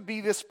supposed to be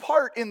this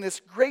part in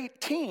this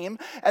great team,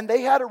 and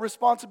they had a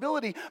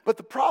responsibility. But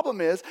the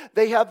problem is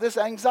they have this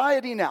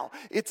anxiety now.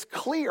 It's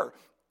clear.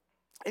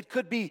 It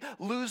could be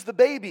lose the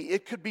baby.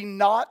 It could be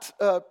not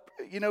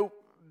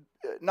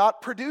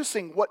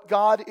producing what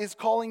God is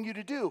calling you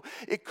to do.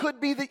 It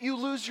could be that you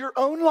lose your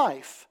own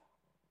life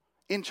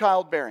in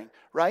childbearing,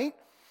 right?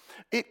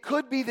 It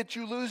could be that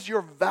you lose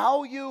your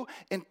value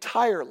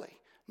entirely.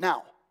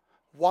 Now,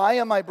 why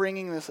am I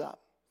bringing this up?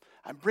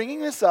 I'm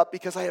bringing this up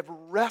because I have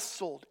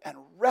wrestled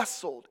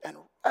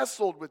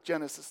with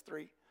Genesis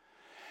 3,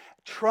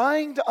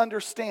 trying to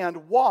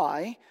understand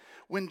why,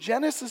 when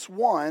Genesis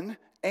 1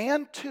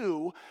 and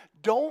 2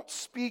 don't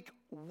speak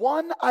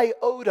one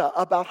iota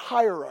about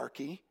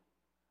hierarchy,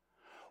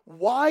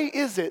 why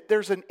is it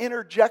there's an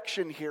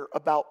interjection here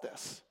about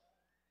this?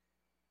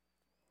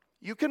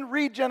 You can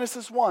read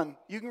Genesis 1.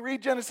 You can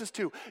read Genesis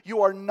 2.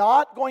 You are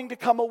not going to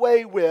come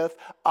away with,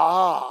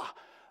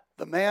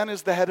 the man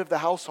is the head of the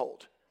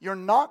household. You're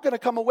not going to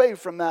come away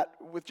from that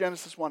with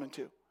Genesis 1 and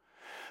 2.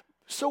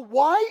 So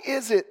why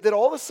is it that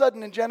all of a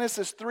sudden in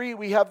Genesis 3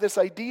 we have this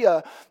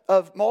idea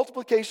of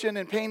multiplication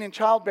and pain in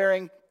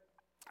childbearing,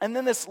 and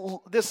then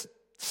this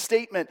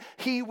statement,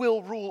 he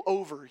will rule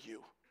over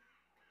you?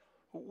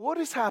 What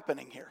is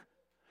happening here?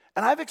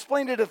 And I've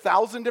explained it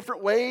 1,000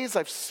 different ways.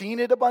 I've seen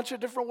it a bunch of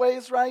different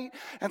ways, right?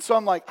 And so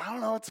I'm like, I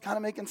don't know, it's kind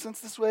of making sense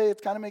this way.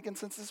 It's kind of making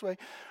sense this way.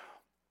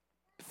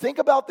 Think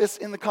about this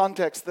in the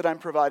context that I'm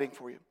providing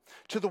for you.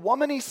 To the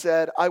woman he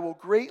said, I will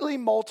greatly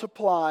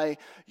multiply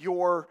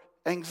your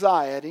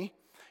anxiety,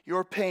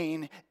 your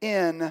pain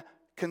in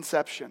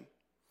conception.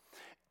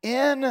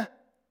 In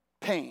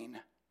pain,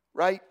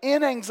 right?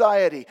 In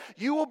anxiety,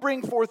 you will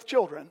bring forth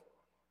children.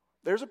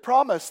 There's a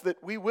promise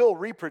that we will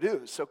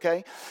reproduce,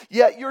 okay?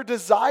 Yet your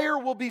desire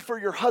will be for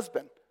your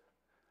husband.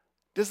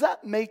 Does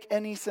that make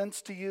any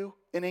sense to you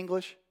in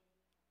English?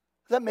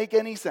 Does that make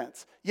any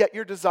sense? Yet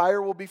your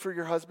desire will be for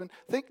your husband.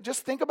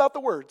 Just think about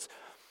the words.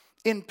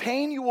 In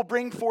pain you will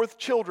bring forth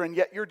children,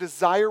 yet your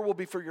desire will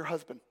be for your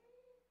husband.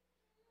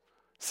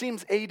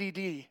 Seems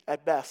ADD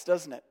at best,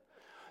 doesn't it?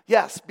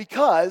 Yes,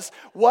 because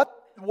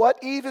what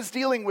Eve is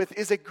dealing with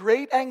is a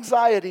great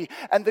anxiety,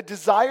 and the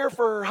desire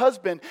for her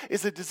husband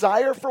is a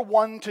desire for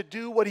one to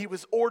do what he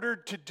was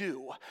ordered to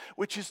do,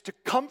 which is to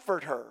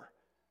comfort her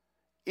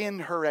in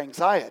her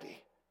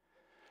anxiety,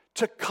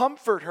 to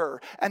comfort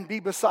her and be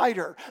beside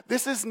her.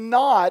 This is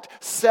not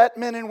set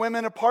men and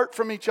women apart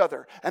from each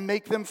other and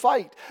make them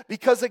fight.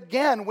 Because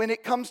again, when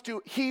it comes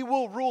to he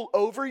will rule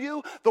over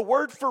you, the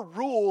word for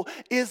rule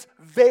is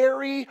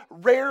very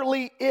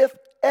rarely, if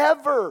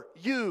ever,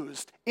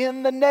 used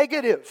in the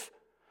negative.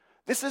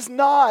 This is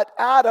not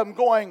Adam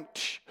going,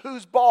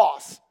 who's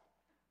boss?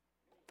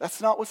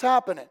 That's not what's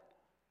happening.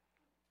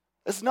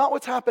 That's not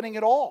what's happening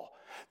at all.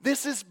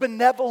 This is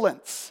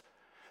benevolence.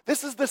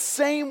 This is the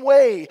same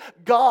way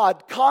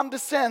God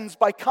condescends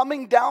by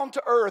coming down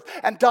to earth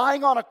and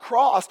dying on a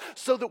cross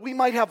so that we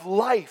might have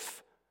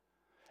life.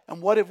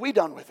 And what have we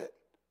done with it?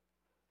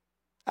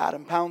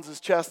 Adam pounds his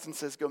chest and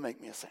says, go make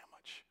me a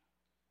sandwich.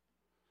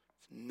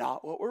 It's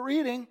not what we're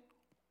reading.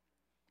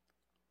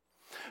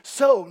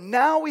 So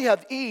now we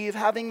have Eve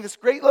having this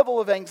great level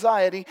of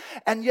anxiety,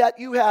 and yet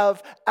you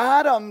have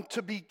Adam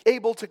to be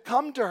able to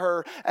come to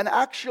her and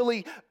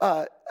actually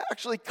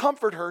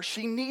comfort her.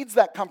 She needs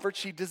that comfort.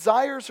 She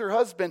desires her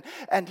husband,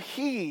 and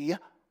he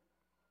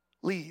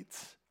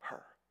leads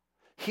her.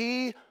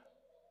 He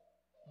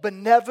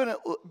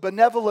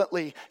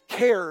benevolently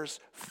cares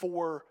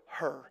for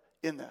her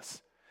in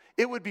this.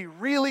 It would be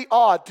really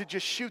odd to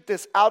just shoot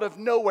this out of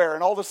nowhere,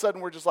 and all of a sudden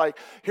we're just like,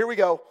 here we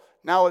go.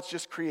 Now let's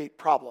just create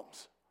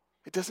problems.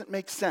 It doesn't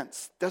make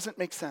sense. Doesn't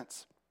make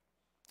sense.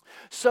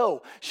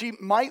 So she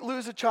might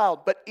lose a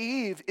child, but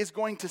Eve is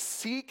going to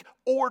seek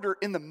order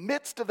in the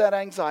midst of that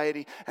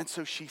anxiety, and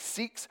so she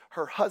seeks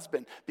her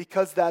husband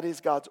because that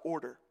is God's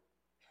order.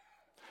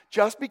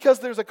 Just because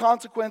there's a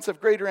consequence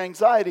of greater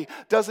anxiety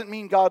doesn't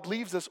mean God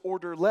leaves us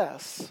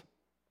orderless.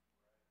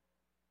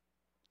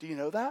 Do you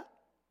know that?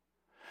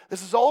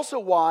 This is also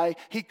why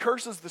he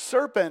curses the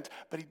serpent,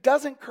 but he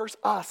doesn't curse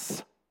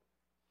us.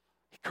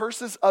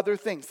 Curses other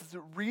things. These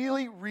are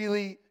really,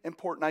 really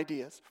important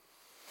ideas.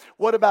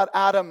 What about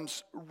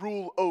Adam's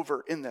rule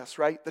over in this,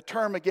 right? The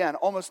term, again,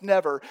 almost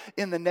never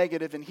in the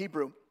negative in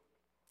Hebrew.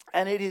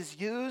 And it is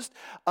used,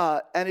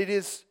 and it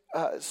is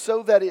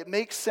so that it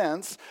makes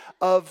sense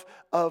of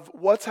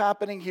what's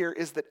happening here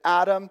is that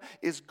Adam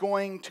is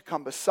going to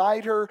come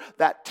beside her,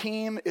 that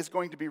team is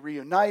going to be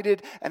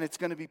reunited, and it's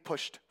going to be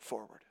pushed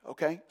forward,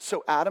 okay?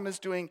 So Adam is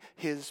doing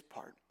his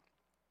part.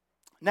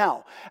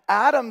 Now,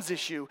 Adam's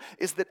issue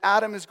is that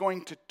Adam is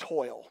going to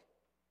toil,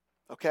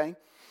 okay?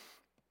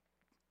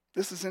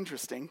 This is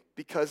interesting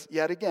because,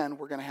 yet again,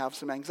 we're going to have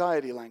some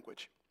anxiety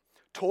language.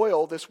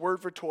 Toil, this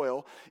word for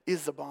toil,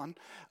 Isabon,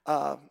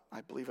 I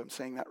believe I'm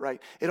saying that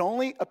right. It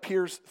only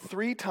appears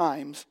 3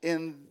 times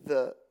in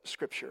the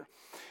scripture.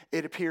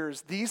 It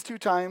appears these 2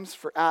 times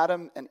for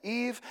Adam and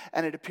Eve,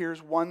 and it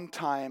appears 1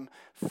 time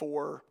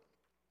for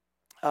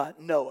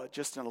Noah,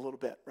 just in a little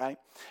bit, right?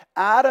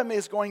 Adam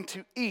is going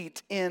to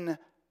eat in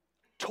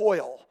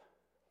toil.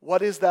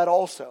 What is that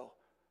also?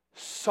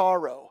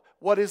 Sorrow.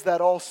 What is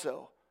that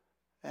also?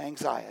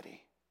 Anxiety.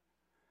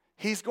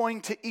 He's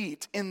going to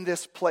eat in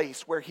this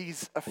place where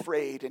he's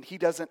afraid and he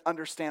doesn't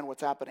understand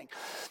what's happening.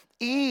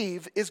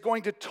 Eve is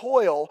going to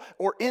toil,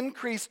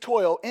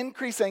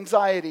 increase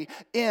anxiety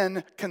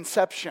in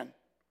conception.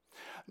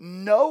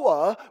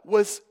 Noah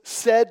was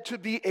said to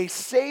be a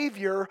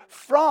savior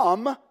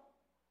from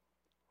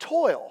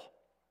toil.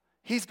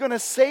 He's going to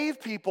save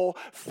people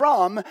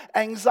from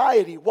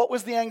anxiety. What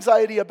was the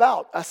anxiety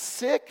about? A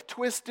sick,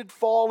 twisted,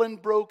 fallen,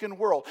 broken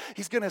world.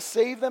 He's going to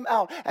save them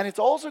out. And it's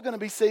also going to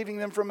be saving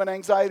them from an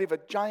anxiety of a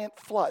giant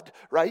flood,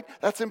 right?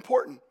 That's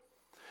important.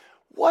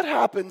 What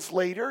happens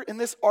later in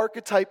this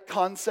archetype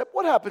concept?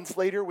 What happens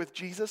later with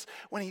Jesus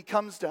when he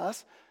comes to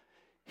us?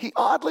 He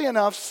oddly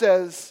enough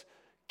says,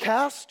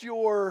 cast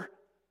your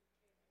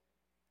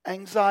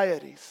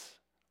anxieties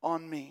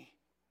on me,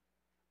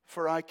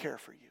 for I care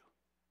for you.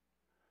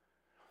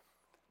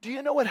 Do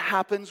you know what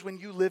happens when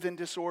you live in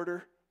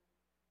disorder?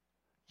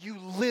 You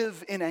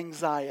live in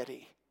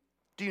anxiety.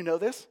 Do you know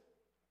this?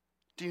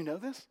 Do you know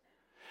this?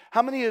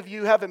 How many of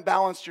you haven't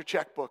balanced your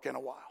checkbook in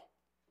a while?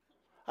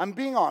 I'm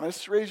being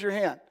honest. Raise your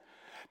hand.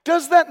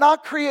 Does that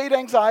not create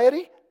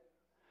anxiety?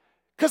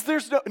 Because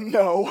there's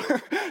no.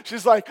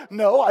 She's like,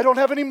 no, I don't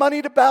have any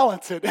money to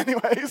balance it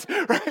anyways,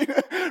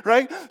 right?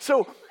 Right?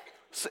 So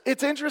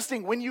it's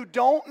interesting. When you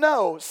don't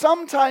know,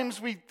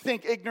 sometimes we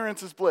think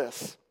ignorance is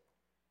bliss.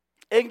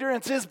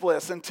 Ignorance is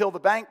bliss until the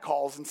bank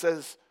calls and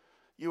says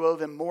you owe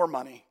them more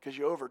money because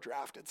you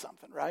overdrafted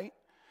something, right?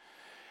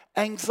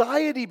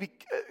 Anxiety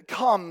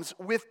comes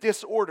with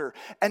disorder.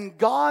 And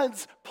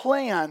God's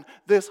plan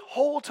this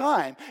whole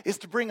time is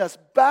to bring us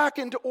back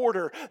into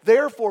order,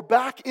 therefore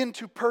back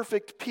into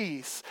perfect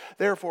peace,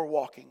 therefore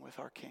walking with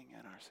our King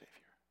and our Savior.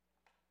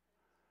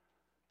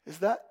 Is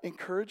that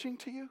encouraging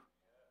to you?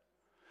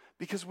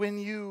 Because when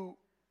you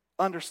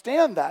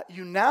understand that,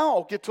 you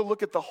now get to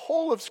look at the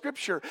whole of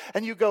Scripture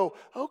and you go,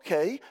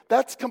 okay,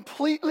 that's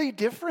completely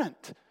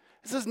different.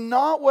 This is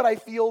not what I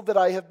feel that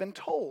I have been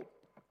told.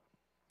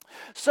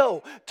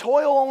 So,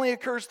 toil only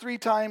occurs 3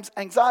 times,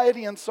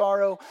 anxiety and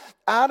sorrow.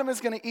 Adam is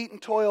going to eat in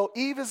toil.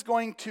 Eve is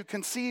going to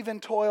conceive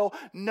in toil.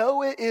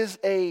 Noah is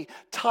a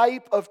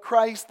type of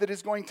Christ that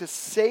is going to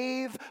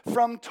save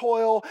from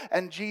toil.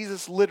 And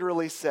Jesus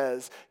literally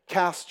says,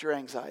 cast your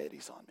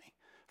anxieties on me,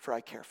 for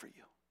I care for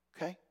you.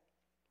 Okay?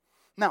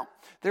 Now,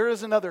 there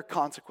is another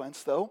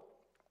consequence, though,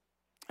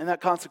 and that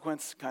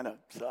consequence kind of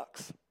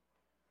sucks.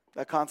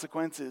 That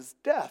consequence is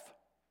death.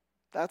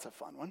 That's a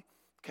fun one,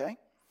 okay?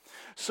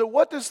 So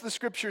what does the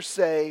Scripture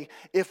say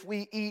if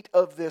we eat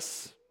of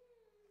this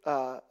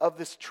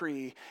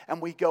tree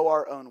and we go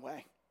our own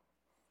way?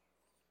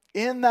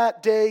 In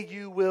that day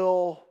you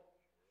will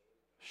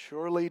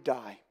surely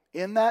die.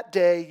 In that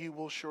day you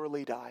will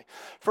surely die.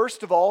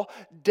 First of all,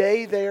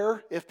 day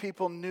there, if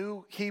people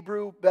knew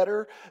Hebrew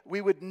better,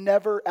 we would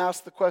never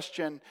ask the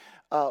question,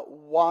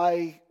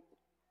 why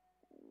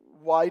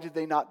did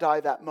they not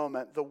die that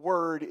moment? The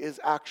word is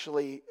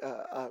actually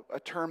a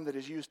term that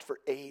is used for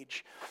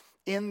age.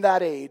 In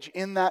that age,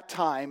 in that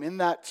time, in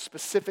that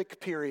specific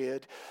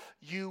period,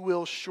 you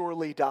will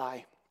surely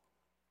die.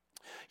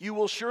 You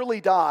will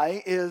surely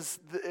die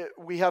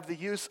we have the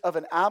use of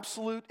an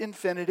absolute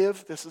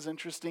infinitive. This is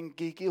interesting,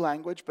 geeky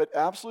language, but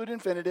absolute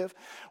infinitive.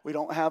 We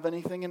don't have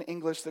anything in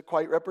English that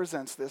quite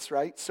represents this,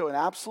 right? So an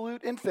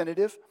absolute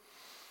infinitive.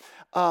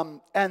 And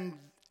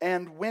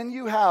when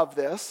you have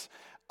this,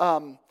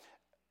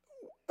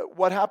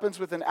 what happens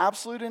with an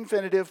absolute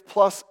infinitive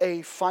plus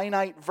a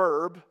finite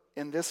verb,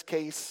 in this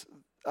case,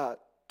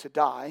 to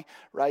die,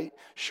 right?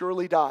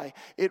 Surely die.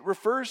 It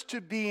refers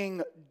to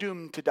being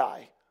doomed to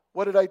die.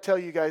 What did I tell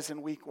you guys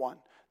in week 1?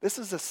 This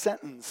is a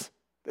sentence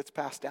that's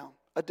passed down,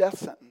 a death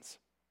sentence.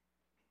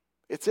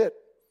 It's it.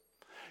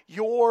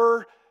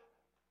 Your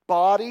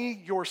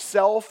body,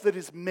 yourself that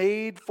is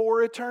made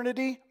for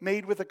eternity,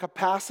 made with a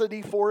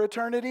capacity for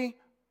eternity,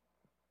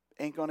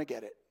 ain't going to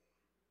get it.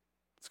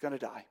 It's going to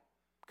die,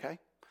 okay?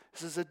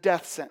 This is a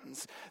death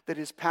sentence that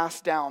is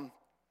passed down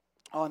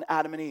on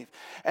Adam and Eve.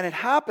 And it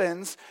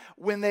happens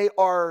when they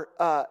are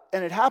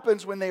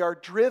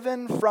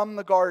driven from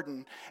the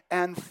garden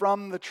and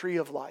from the tree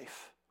of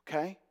life.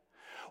 Okay?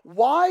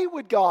 Why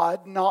would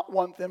God not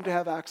want them to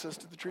have access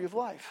to the tree of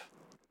life?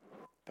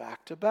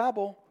 Back to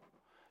Babel.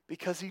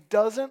 because he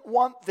doesn't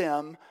want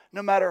them,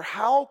 no matter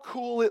how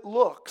cool it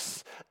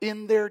looks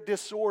in their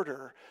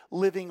disorder,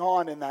 living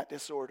on in that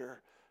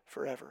disorder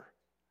forever.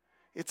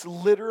 It's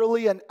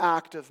literally an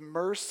act of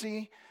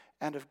mercy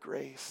and of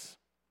grace.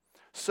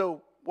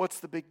 So what's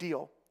the big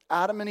deal?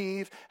 Adam and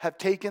Eve have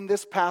taken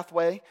this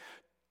pathway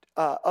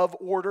of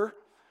order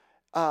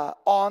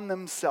on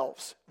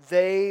themselves.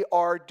 They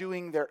are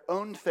doing their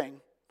own thing,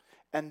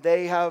 and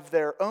they have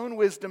their own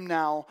wisdom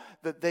now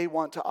that they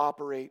want to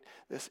operate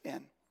this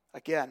in.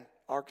 Again,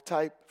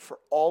 archetype for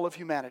all of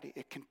humanity.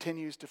 It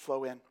continues to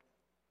flow in.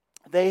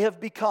 They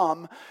have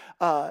become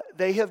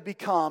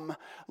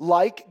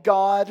like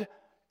God,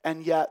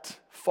 and yet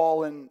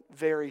fallen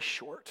very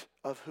short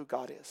of who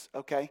God is,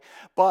 okay?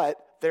 But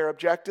their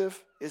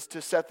objective is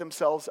to set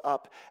themselves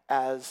up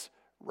as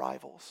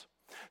rivals.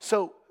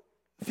 So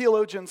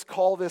theologians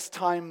call this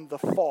time the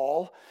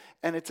fall,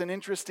 and it's an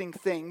interesting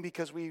thing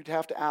because we'd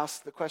have to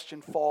ask the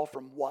question, fall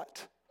from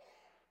what?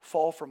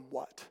 Fall from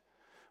what?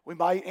 We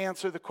might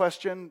answer the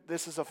question,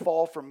 this is a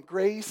fall from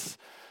grace.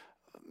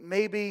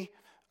 Maybe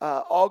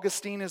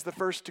Augustine is the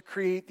first to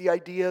create the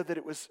idea that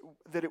it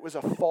was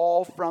a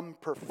fall from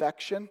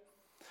perfection.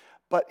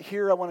 But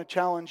here I want to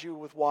challenge you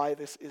with why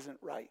this isn't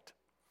right.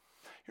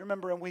 You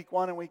remember in week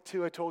 1 and week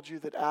 2, I told you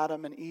that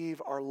Adam and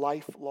Eve are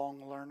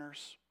lifelong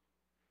learners.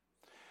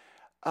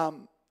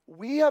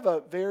 We have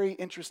a very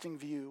interesting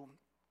view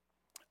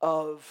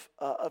of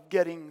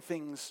getting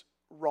things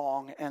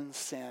wrong and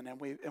sin, and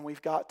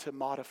we've got to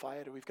modify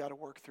it, or we've got to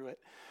work through it.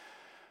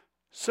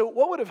 So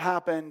what would have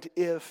happened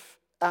if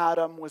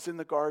Adam was in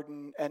the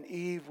garden and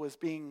Eve was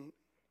being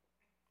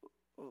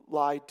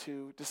lied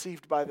to,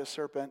 deceived by the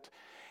serpent,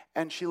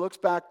 and she looks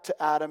back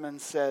to Adam and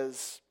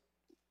says,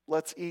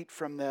 let's eat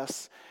from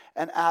this,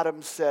 and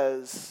Adam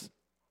says,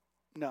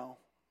 no,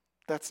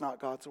 that's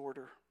not God's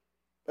order.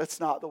 That's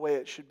not the way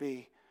it should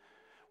be.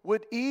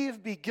 Would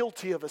Eve be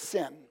guilty of a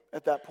sin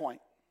at that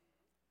point?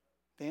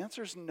 The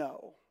answer is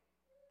no.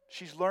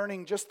 She's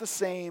learning just the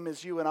same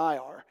as you and I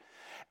are.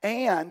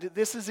 And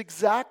this is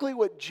exactly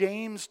what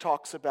James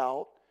talks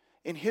about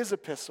in his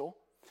epistle,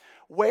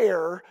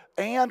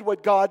 and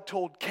what God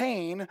told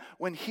Cain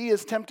when he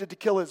is tempted to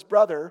kill his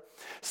brother.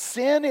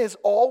 Sin is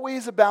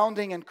always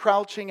abounding and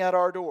crouching at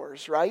our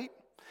doors, right?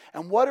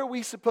 And what are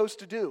we supposed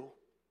to do?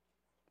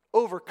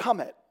 Overcome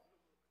it.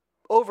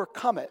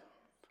 Overcome it.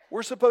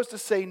 We're supposed to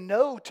say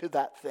no to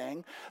that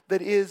thing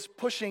that is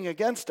pushing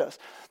against us.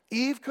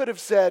 Eve could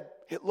have said,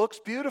 it looks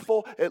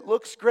beautiful, it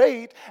looks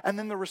great, and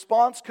then the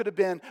response could have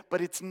been,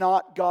 but it's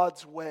not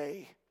God's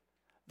way.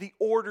 The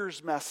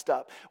order's messed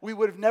up. We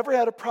would have never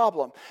had a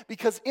problem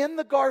because in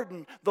the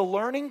garden, the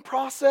learning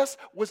process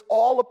was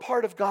all a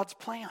part of God's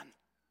plan.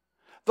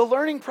 The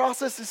learning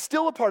process is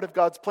still a part of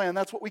God's plan.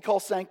 That's what we call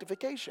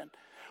sanctification.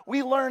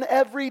 We learn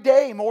every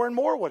day more and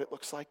more what it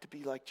looks like to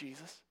be like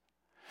Jesus.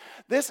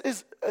 This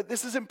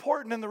is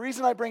important, and the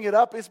reason I bring it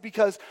up is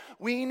because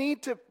we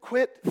need to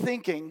quit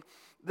thinking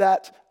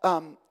that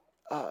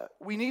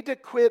we need to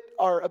quit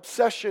our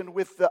obsession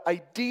with the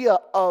idea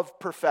of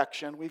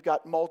perfection. We've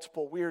got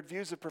multiple weird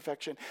views of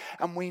perfection,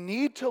 and we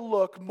need to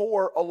look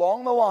more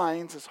along the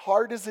lines, as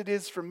hard as it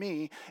is for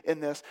me in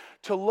this,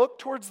 to look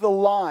towards the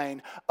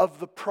line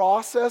of the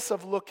process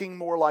of looking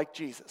more like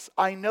Jesus.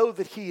 I know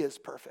that he is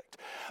perfect,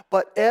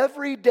 but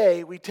every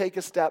day we take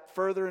a step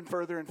further and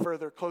further and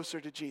further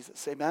closer to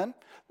Jesus. Amen?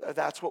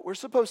 That's what we're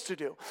supposed to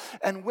do.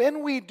 And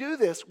when we do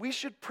this, we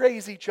should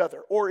praise each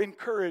other or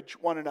encourage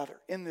one another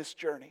in this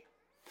journey.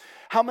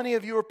 How many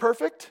of you are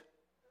perfect?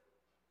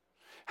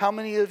 How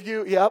many of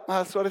you, yep,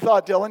 that's what I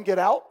thought, Dylan, get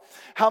out.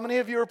 How many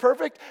of you are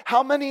perfect?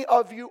 How many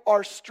of you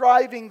are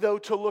striving, though,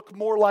 to look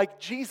more like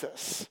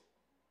Jesus?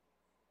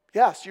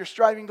 Yes, you're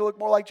striving to look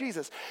more like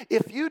Jesus.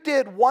 If you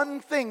did one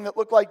thing that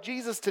looked like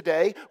Jesus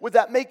today, would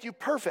that make you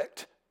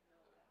perfect?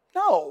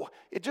 No,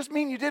 it just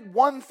means you did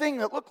one thing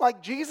that looked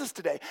like Jesus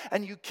today,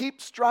 and you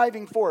keep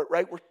striving for it,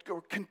 right?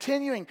 We're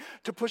continuing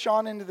to push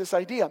on into this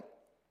idea.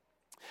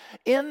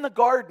 In the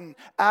garden,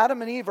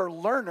 Adam and Eve are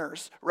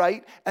learners,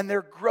 right? And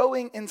they're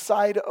growing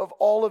inside of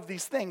all of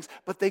these things.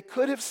 But they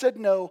could have said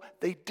no.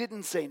 They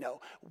didn't say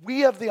no. We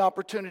have the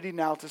opportunity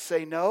now to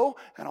say no,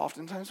 and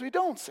oftentimes we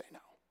don't say no.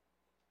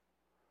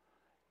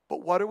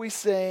 But what are we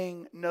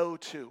saying no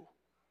to?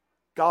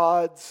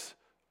 God's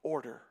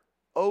order.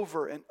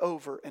 Over and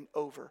over and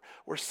over.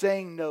 We're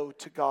saying no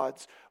to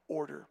God's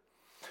order.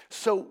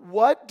 So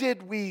what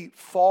did we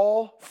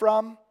fall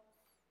from?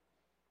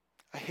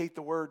 I hate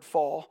the word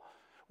fall.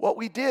 What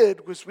we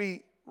did was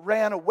we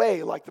ran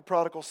away like the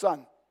prodigal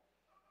son.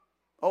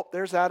 Oh,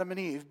 there's Adam and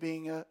Eve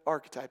being an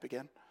archetype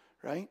again,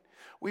 right?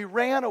 We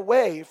ran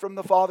away from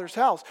the Father's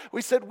house.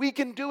 We said we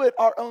can do it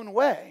our own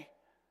way.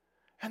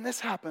 And this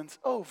happens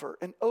over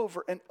and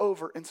over and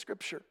over in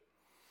Scripture.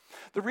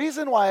 The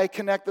reason why I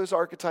connect those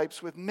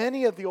archetypes with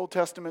many of the Old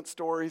Testament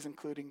stories,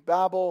 including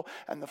Babel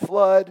and the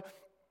flood,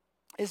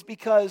 is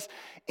because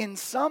in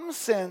some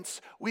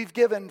sense, we've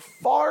given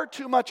far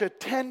too much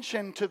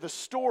attention to the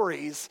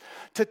stories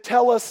to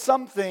tell us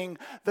something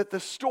that the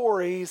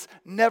stories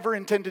never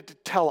intended to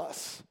tell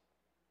us.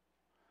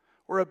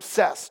 We're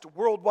obsessed.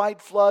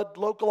 Worldwide flood,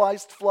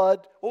 localized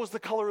flood. What was the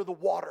color of the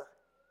water?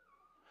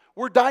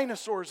 Were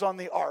dinosaurs on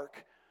the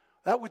ark?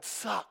 That would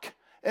suck.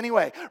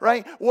 Anyway,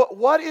 right?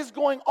 What is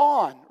going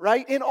on,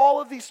 right? In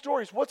all of these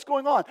stories, what's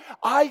going on?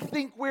 I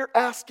think we're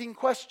asking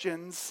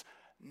questions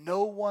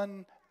no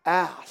one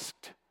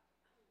asked.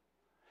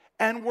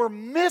 And we're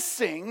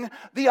missing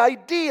the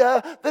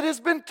idea that has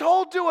been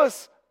told to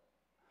us.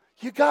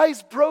 You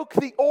guys broke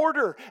the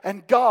order,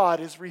 and God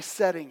is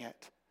resetting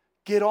it.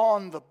 Get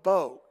on the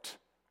boat.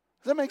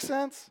 Does that make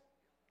sense?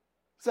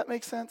 Does that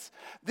make sense?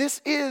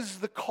 This is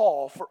the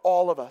call for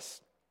all of us.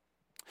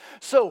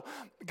 So,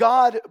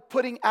 God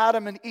putting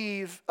Adam and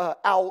Eve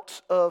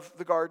out of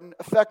the garden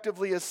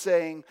effectively is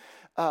saying,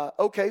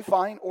 okay,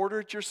 fine,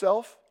 order it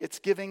yourself. It's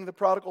giving the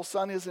prodigal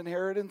son his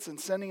inheritance and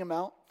sending him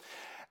out.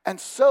 And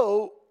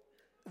so,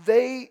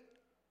 they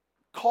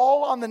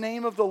call on the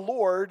name of the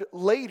Lord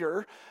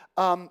later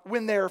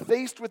when they're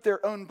faced with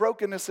their own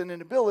brokenness and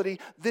inability.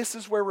 This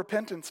is where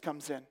repentance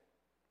comes in.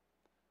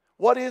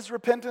 What is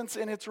repentance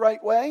in its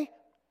right way?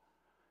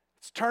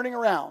 It's turning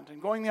around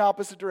and going the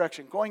opposite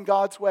direction, going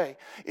God's way.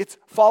 It's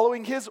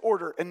following His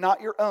order and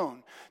not your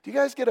own. Do you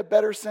guys get a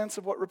better sense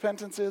of what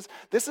repentance is?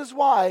 This is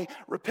why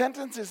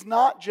repentance is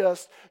not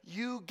just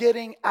you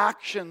getting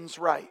actions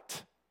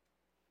right.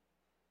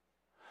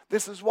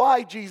 This is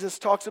why Jesus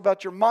talks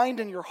about your mind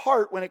and your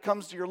heart when it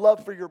comes to your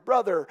love for your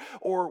brother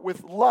or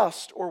with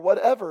lust or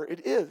whatever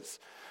it is.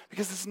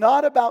 Because it's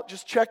not about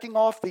just checking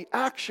off the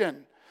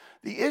action.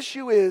 The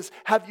issue is,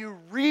 have you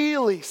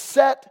really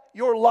set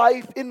your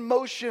life in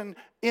motion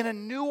in a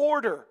new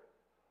order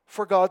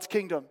for God's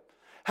kingdom?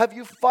 Have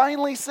you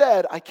finally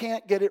said, I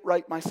can't get it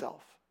right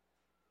myself?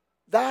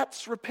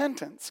 That's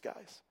repentance,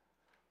 guys.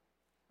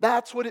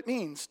 That's what it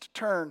means to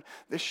turn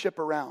this ship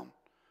around.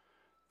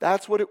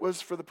 That's what it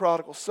was for the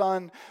prodigal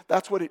son.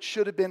 That's what it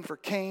should have been for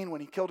Cain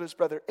when he killed his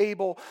brother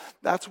Abel.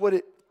 That's what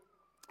it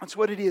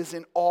is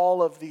in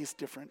all of these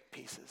different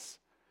pieces.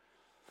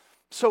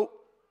 So,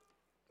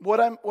 what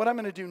I'm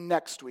going to do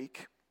next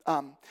week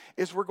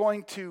is we're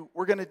going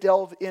to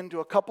delve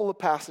into a couple of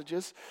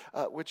passages,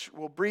 which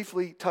will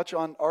briefly touch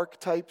on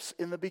archetypes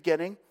in the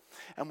beginning,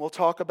 and we'll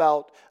talk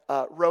about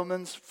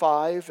Romans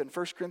 5 and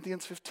 1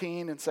 Corinthians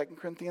 15 and 2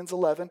 Corinthians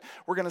 11.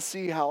 We're going to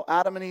see how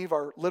Adam and Eve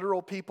are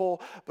literal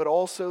people, but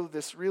also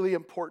this really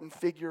important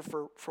figure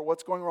for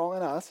what's going wrong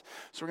in us.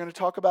 So we're going to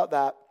talk about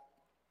that.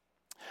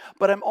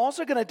 But I'm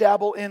also going to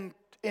dabble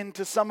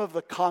into some of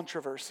the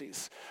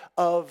controversies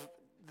of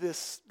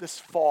this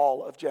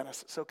fall of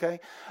Genesis, okay?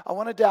 I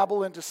want to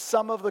dabble into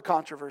some of the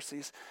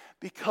controversies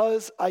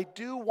because I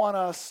do want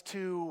us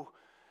to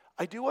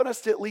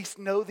at least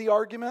know the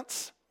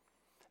arguments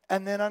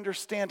and then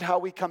understand how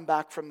we come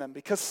back from them.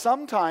 Because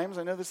sometimes,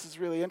 I know this is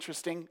really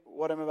interesting,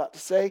 what I'm about to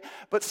say,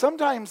 but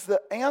sometimes the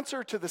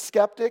answer to the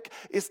skeptic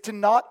is to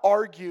not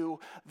argue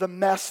the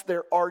mess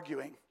they're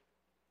arguing.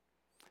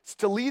 It's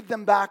to lead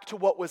them back to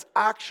what was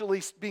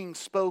actually being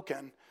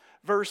spoken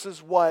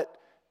versus what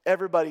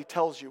everybody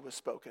tells you was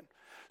spoken.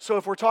 So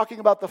if we're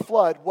talking about the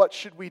flood, what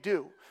should we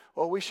do?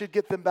 Well, we should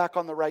get them back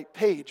on the right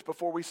page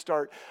before we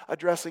start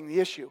addressing the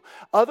issue.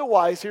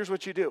 Otherwise, here's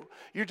what you do.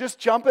 You're just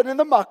jumping in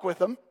the muck with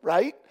them,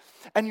 right?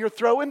 And you're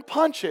throwing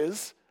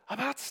punches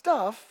about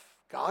stuff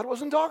God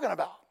wasn't talking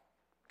about,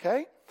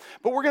 okay?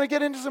 But we're going to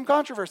get into some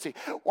controversy.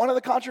 One of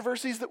the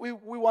controversies that we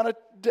want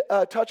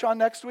to touch on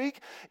next week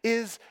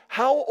is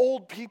how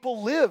old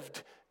people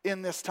lived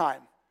in this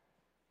time.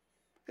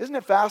 Isn't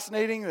it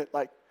fascinating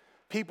that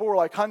people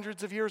were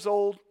hundreds of years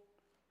old?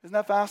 Isn't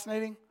that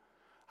fascinating?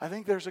 I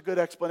think there's a good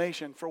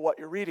explanation for what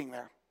you're reading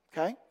there,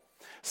 okay?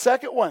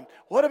 Second one,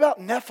 what about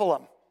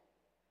Nephilim?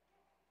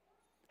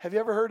 Have you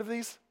ever heard of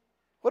these?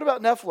 What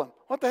about Nephilim?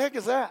 What the heck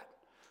is that?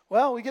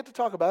 Well, we get to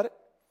talk about it.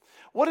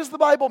 What does the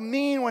Bible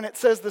mean when it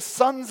says the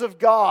sons of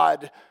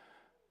God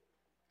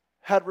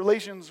had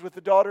relations with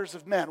the daughters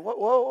of men?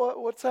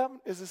 What's happened?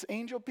 Is this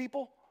angel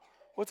people?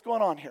 What's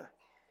going on here,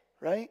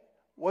 right?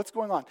 What's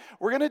going on?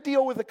 We're going to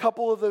deal with a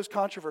couple of those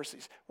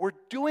controversies. We're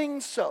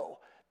doing so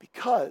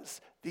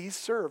because these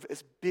serve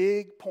as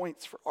big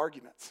points for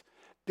arguments,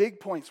 big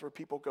points where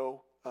people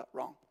go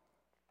wrong.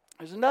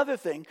 There's another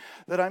thing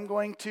that I'm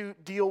going to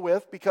deal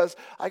with because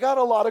I got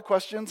a lot of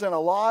questions and a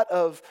lot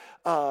of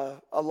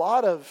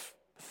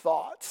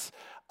thoughts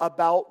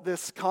about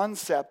this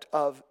concept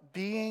of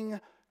being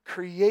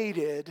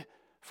created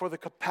for the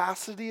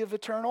capacity of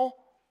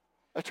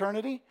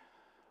eternity,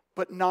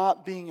 but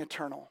not being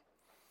eternal.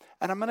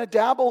 And I'm going to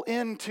dabble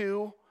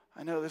into,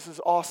 I know this is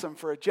awesome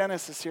for a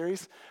Genesis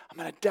series, I'm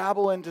going to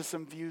dabble into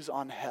some views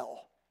on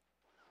hell.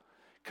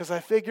 Because I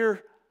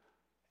figure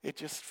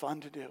it's just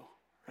fun to do,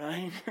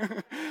 right?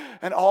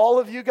 And all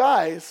of you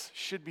guys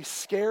should be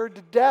scared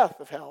to death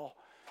of hell.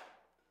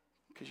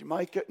 Because you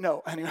might get,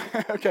 no, anyway,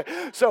 okay.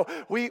 So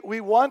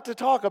we want to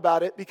talk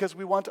about it because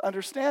we want to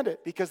understand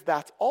it, because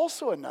that's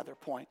also another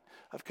point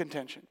of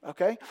contention,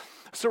 okay?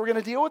 So we're going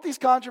to deal with these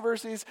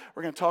controversies.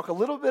 We're going to talk a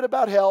little bit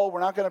about hell. We're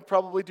not going to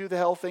probably do the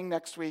hell thing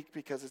next week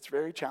because it's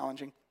very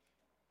challenging.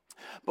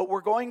 But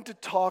we're going to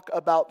talk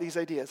about these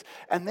ideas.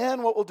 And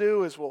then what we'll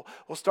do is we'll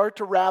start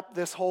to wrap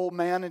this whole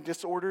man in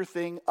disorder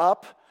thing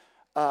up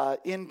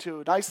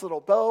into a nice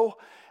little bow.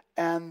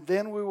 And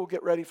then we will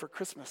get ready for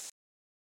Christmas.